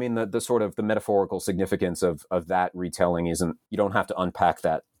 I mean, the sort of the metaphorical significance of that retelling isn't, you don't have to unpack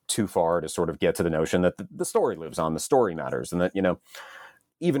that too far to sort of get to the notion that the story lives on, the story matters. And that,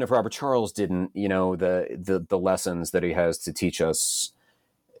 even if Robert Charles didn't, the lessons that he has to teach us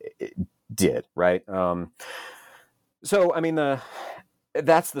did, right? So, I mean,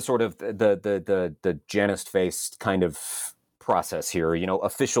 that's the sort of the Janus-faced kind of process here,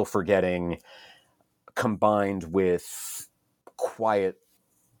 official forgetting combined with quiet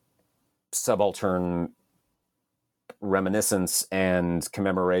subaltern reminiscence and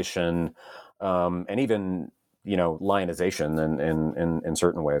commemoration, and even lionization in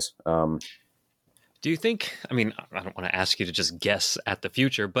certain ways. Do you think, I mean, I don't want to ask you to just guess at the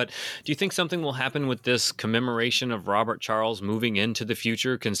future, but do you think something will happen with this commemoration of Robert Charles moving into the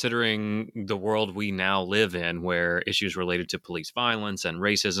future, considering the world we now live in, where issues related to police violence and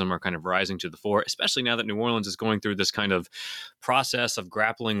racism are kind of rising to the fore, especially now that New Orleans is going through this kind of process of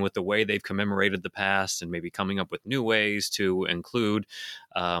grappling with the way they've commemorated the past and maybe coming up with new ways to include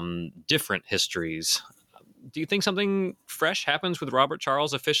different histories? Do you think something fresh happens with Robert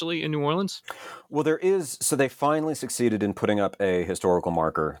Charles officially in New Orleans? Well, so they finally succeeded in putting up a historical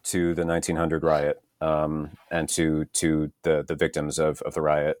marker to the 1900 riot, and to the victims of the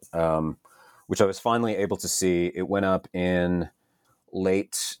riot, which I was finally able to see. It went up in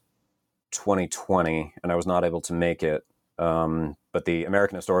late 2020, and I was not able to make it. But the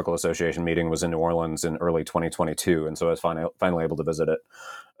American Historical Association meeting was in New Orleans in early 2022, and so I was finally able to visit it.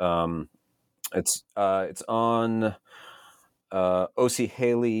 It's on O.C.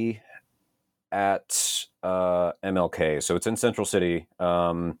 Haley at MLK, so it's in Central City.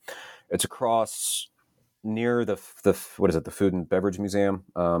 It's across near the what is it, the Food and Beverage Museum.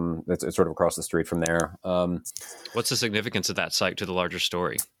 It's sort of across the street from there. What's the significance of that site to the larger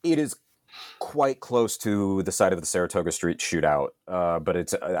story? It is quite close to the site of the Saratoga Street shootout,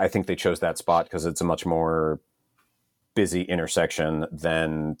 but I think they chose that spot because it's a much more busy intersection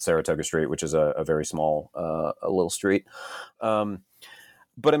than Saratoga Street, which is a very small, a little street.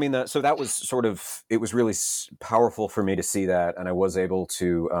 But I mean, so that was sort of, it was really powerful for me to see that, and I was able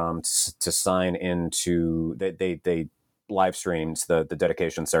to sign into. They live streamed the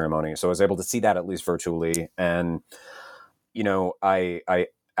dedication ceremony, so I was able to see that at least virtually, and I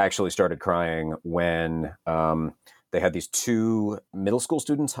actually started crying when They had these two middle school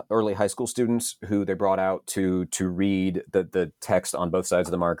students, early high school students, who they brought out to read the text on both sides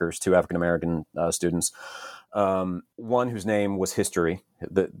of the markers. Two African American students. One whose name was History.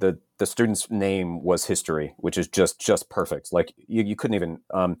 The student's name was History, which is just perfect. Like you couldn't even.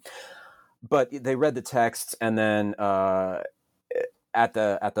 But they read the text, and then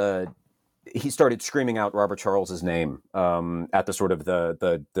he started screaming out Robert Charles's name at the sort of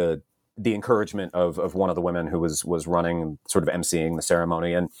the encouragement of one of the women who was running, sort of emceeing the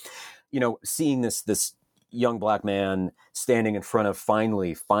ceremony. And, seeing this young black man standing in front of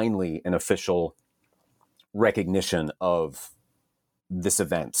finally an official recognition of this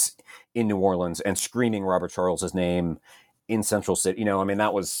event in New Orleans and screaming Robert Charles's name in Central City,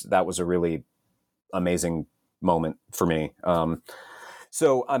 that was a really amazing moment for me.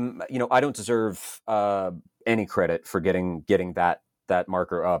 So I don't deserve any credit for getting that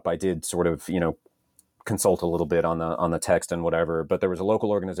marker up. I did sort of, consult a little bit on the text and whatever, but there was a local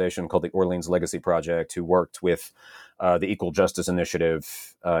organization called the Orleans Legacy Project who worked with the Equal Justice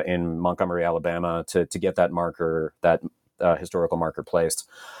Initiative in Montgomery, Alabama, to get that marker, that historical marker placed.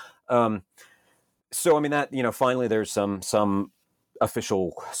 So that, finally there's some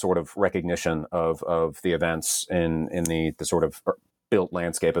official sort of recognition of the events in the sort of built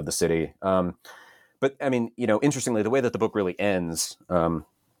landscape of the city. But interestingly, the way that the book really ends,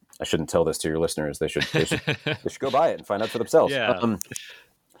 I shouldn't tell this to your listeners. They should go buy it and find out for themselves. Yeah.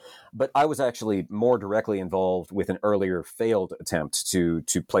 But I was actually more directly involved with an earlier failed attempt to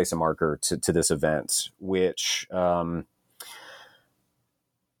place a marker to this event, which.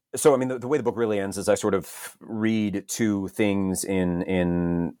 So, the way the book really ends is I sort of read two things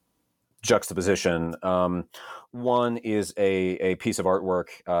in juxtaposition. One is a piece of artwork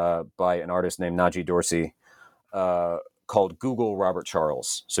by an artist named Najee Dorsey called Google Robert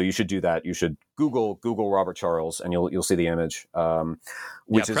Charles. So you should do that. You should Google Robert Charles, and you'll see the image.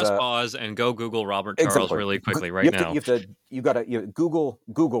 Which press pause and go Google Robert Charles exactly. really quickly now. You got to Google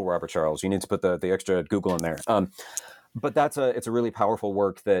Robert Charles. You need to put the extra Google in there. But it's a really powerful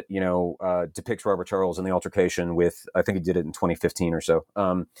work that depicts Robert Charles in the altercation with, I think he did it in 2015 or so.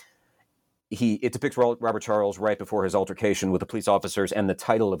 It depicts Robert Charles right before his altercation with the police officers, and the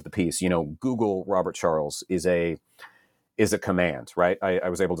title of the piece, Google Robert Charles, is a command, right? I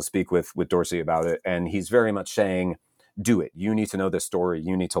was able to speak with Dorsey about it, and he's very much saying, do it. You need to know this story.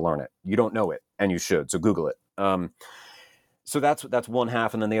 You need to learn it. You don't know it, and you should. So Google it. So that's one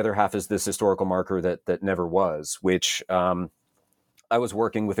half, and then the other half is this historical marker that never was, which I was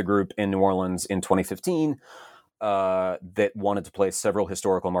working with a group in New Orleans in 2015 that wanted to place several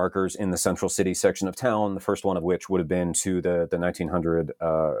historical markers in the Central City section of town, the first one of which would have been to the 1900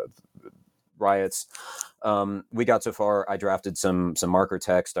 riots. We got so far, I drafted some marker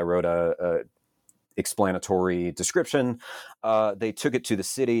text. I wrote a explanatory description. They took it to the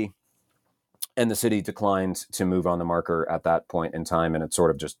city, and the city declined to move on the marker at that point in time, and it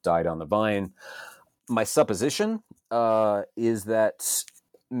sort of just died on the vine. My supposition is that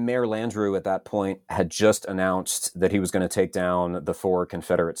Mayor Landrieu at that point had just announced that he was going to take down the 4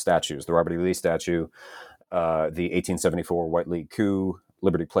 Confederate statues, the Robert E. Lee statue, the 1874 White League coup,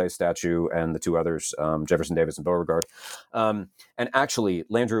 Liberty Place statue, and the 2 others, Jefferson Davis and Beauregard. And actually,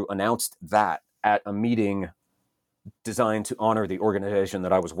 Landrieu announced that at a meeting designed to honor the organization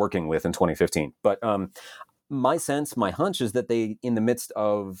that I was working with in 2015. But my hunch is that they, in the midst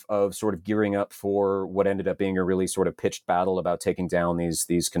of sort of gearing up for what ended up being a really sort of pitched battle about taking down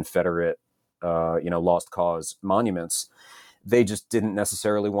these Confederate, lost cause monuments, they just didn't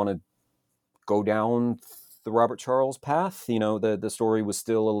necessarily want to go down the Robert Charles path. The story was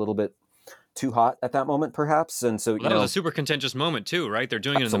still a little bit too hot at that moment, perhaps. And so that was a super contentious moment too, right? They're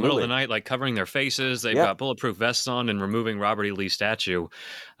doing it in the middle of the night, like covering their faces. They've got bulletproof vests on and removing Robert E. Lee statue.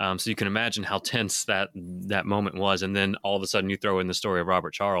 So you can imagine how tense that moment was. And then all of a sudden you throw in the story of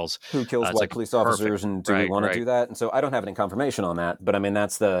Robert Charles, who kills white police officers. And do we want to do that? And so I don't have any confirmation on that, but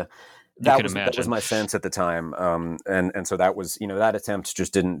that was my sense at the time. And so that was, that attempt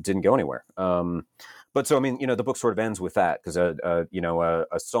just didn't go anywhere. But so, the book sort of ends with that, because a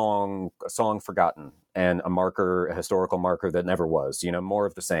song forgotten, and a historical marker that never was, more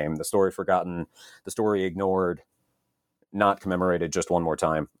of the same, the story forgotten, the story ignored, not commemorated just one more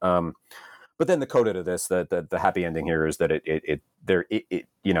time. But then the coda to this, the happy ending here is that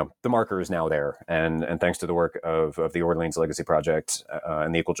the marker is now there. And thanks to the work of the Orleans Legacy Project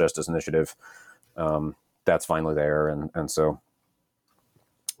and the Equal Justice Initiative, that's finally there. And so,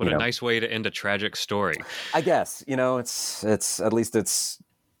 what a nice way to end a tragic story. I guess, it's at least it's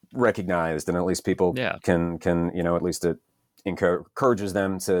recognized, and at least people can at least it encourages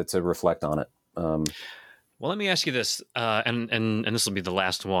them to reflect on it. Well, let me ask you this, and this will be the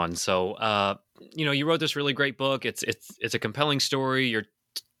last one. So, you wrote this really great book. It's a compelling story. You're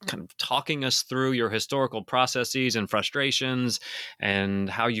kind of talking us through your historical processes and frustrations, and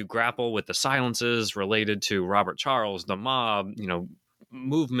how you grapple with the silences related to Robert Charles, the mob,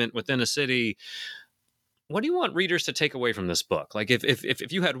 movement within a city. What do you want readers to take away from this book? Like,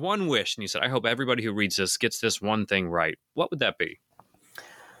 if you had one wish and you said, I hope everybody who reads this gets this one thing right, what would that be?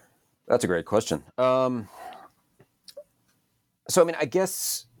 That's a great question. So, I mean, I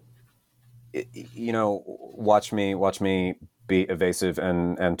guess, watch me be evasive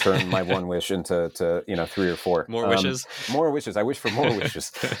and turn my one wish into 3 or 4 more wishes. More wishes. I wish for more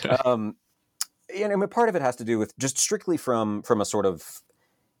wishes. I mean, part of it has to do with just strictly from a sort of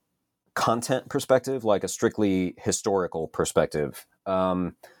content perspective, like a strictly historical perspective.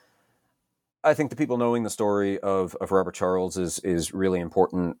 I think the people knowing the story of Robert Charles is really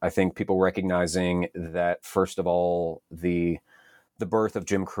important. I think people recognizing that, first of all, the birth of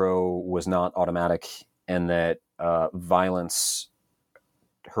Jim Crow was not automatic, and that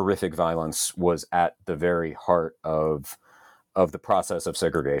horrific violence, was at the very heart of the process of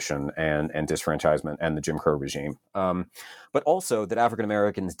segregation and disfranchisement and the Jim Crow regime. But also that African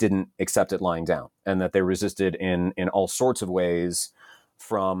Americans didn't accept it lying down, and that they resisted in all sorts of ways,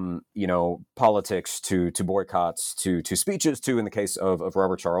 from politics to boycotts to speeches to, in the case of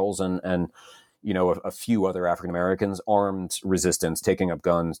Robert Charles and a few other African Americans, armed resistance, taking up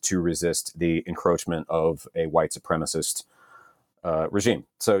guns to resist the encroachment of a white supremacist regime.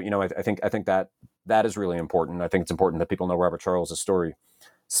 So I think that is really important. I think it's important that people know Robert Charles' story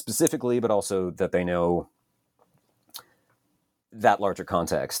specifically, but also that they know that larger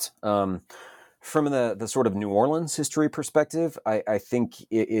context. From the sort of New Orleans history perspective, I think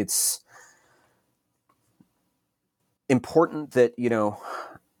it's important that,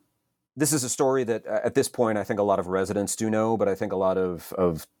 this is a story that at this point, I think a lot of residents do know, but I think a lot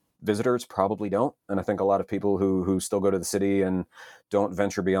of visitors probably don't. And I think a lot of people who still go to the city and don't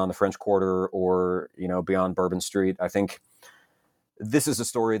venture beyond the French Quarter or, beyond Bourbon Street, I think this is a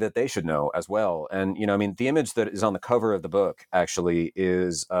story that they should know as well. And, the image that is on the cover of the book actually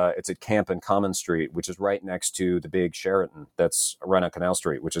is, it's at Camp and Common Street, which is right next to the big Sheraton that's right on Canal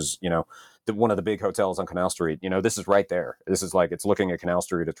Street, which is, one of the big hotels on Canal Street. This is right there. This is like, it's looking at Canal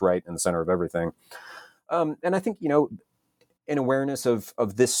Street. It's right in the center of everything. And I think, an awareness of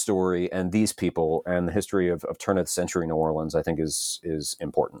this story and these people and the history of turn of the century New Orleans, I think is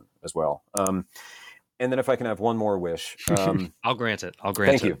important as well. And then if I can have one more wish, I'll grant it.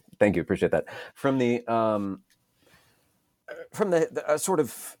 Thank you. Appreciate that. From the sort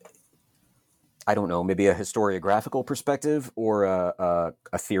of, I don't know, maybe a historiographical perspective or a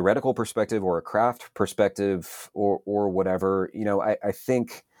theoretical perspective or a craft perspective or whatever, I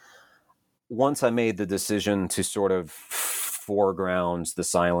think once I made the decision to sort of foreground the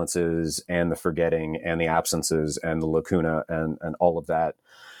silences and the forgetting and the absences and the lacuna and all of that,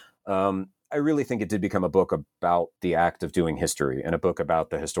 I really think it did become a book about the act of doing history and a book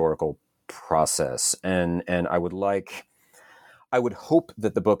about the historical process. And I would hope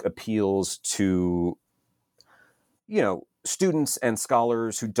that the book appeals to, students and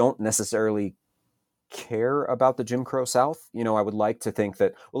scholars who don't necessarily care about the Jim Crow South. I would like to think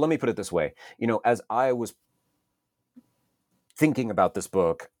that, well, let me put it this way. As I was thinking about this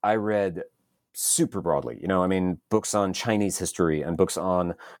book, I read super broadly, books on Chinese history and books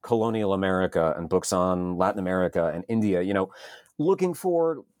on colonial America and books on Latin America and India, looking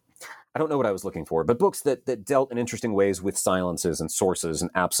for, I don't know what I was looking for, but books that dealt in interesting ways with silences and sources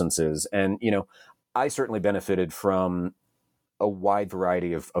and absences. And, I certainly benefited from a wide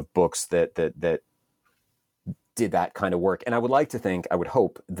variety of books that did that kind of work. And I would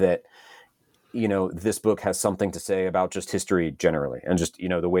hope that, this book has something to say about just history generally, and just,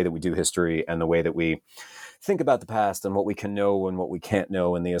 the way that we do history and the way that we think about the past and what we can know and what we can't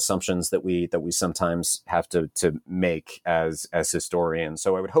know and the assumptions that we sometimes have to make as historians.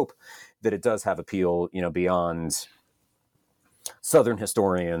 So I would hope that it does have appeal, beyond Southern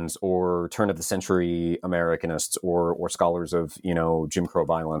historians or turn of the century Americanists or scholars of, Jim Crow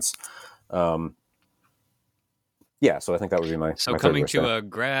violence. Yeah, so I think that would be my coming to a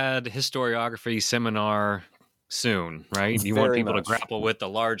grad historiography seminar soon, right? You want people to grapple with the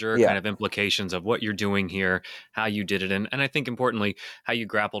larger kind of implications of what you're doing here, how you did it, and I think importantly, how you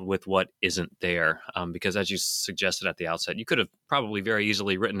grappled with what isn't there. Because as you suggested at the outset, you could have probably very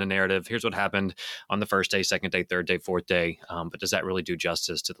easily written a narrative. Here's what happened on the first day, second day, third day, fourth day. But does that really do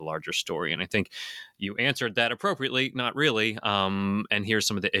justice to the larger story? And I think you answered that appropriately, not really. And here's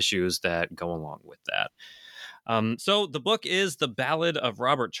some of the issues that go along with that. So the book is The Ballad of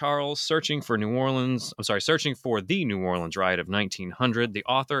Robert Charles, searching for the New Orleans riot of 1900. The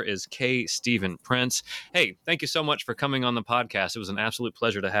author is K. Stephen Prince. Hey, thank you so much for coming on the podcast. It was an absolute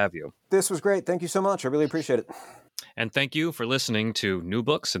pleasure to have you. This was great. Thank you so much. I really appreciate it. And thank you for listening to New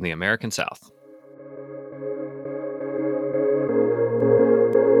Books in the American South.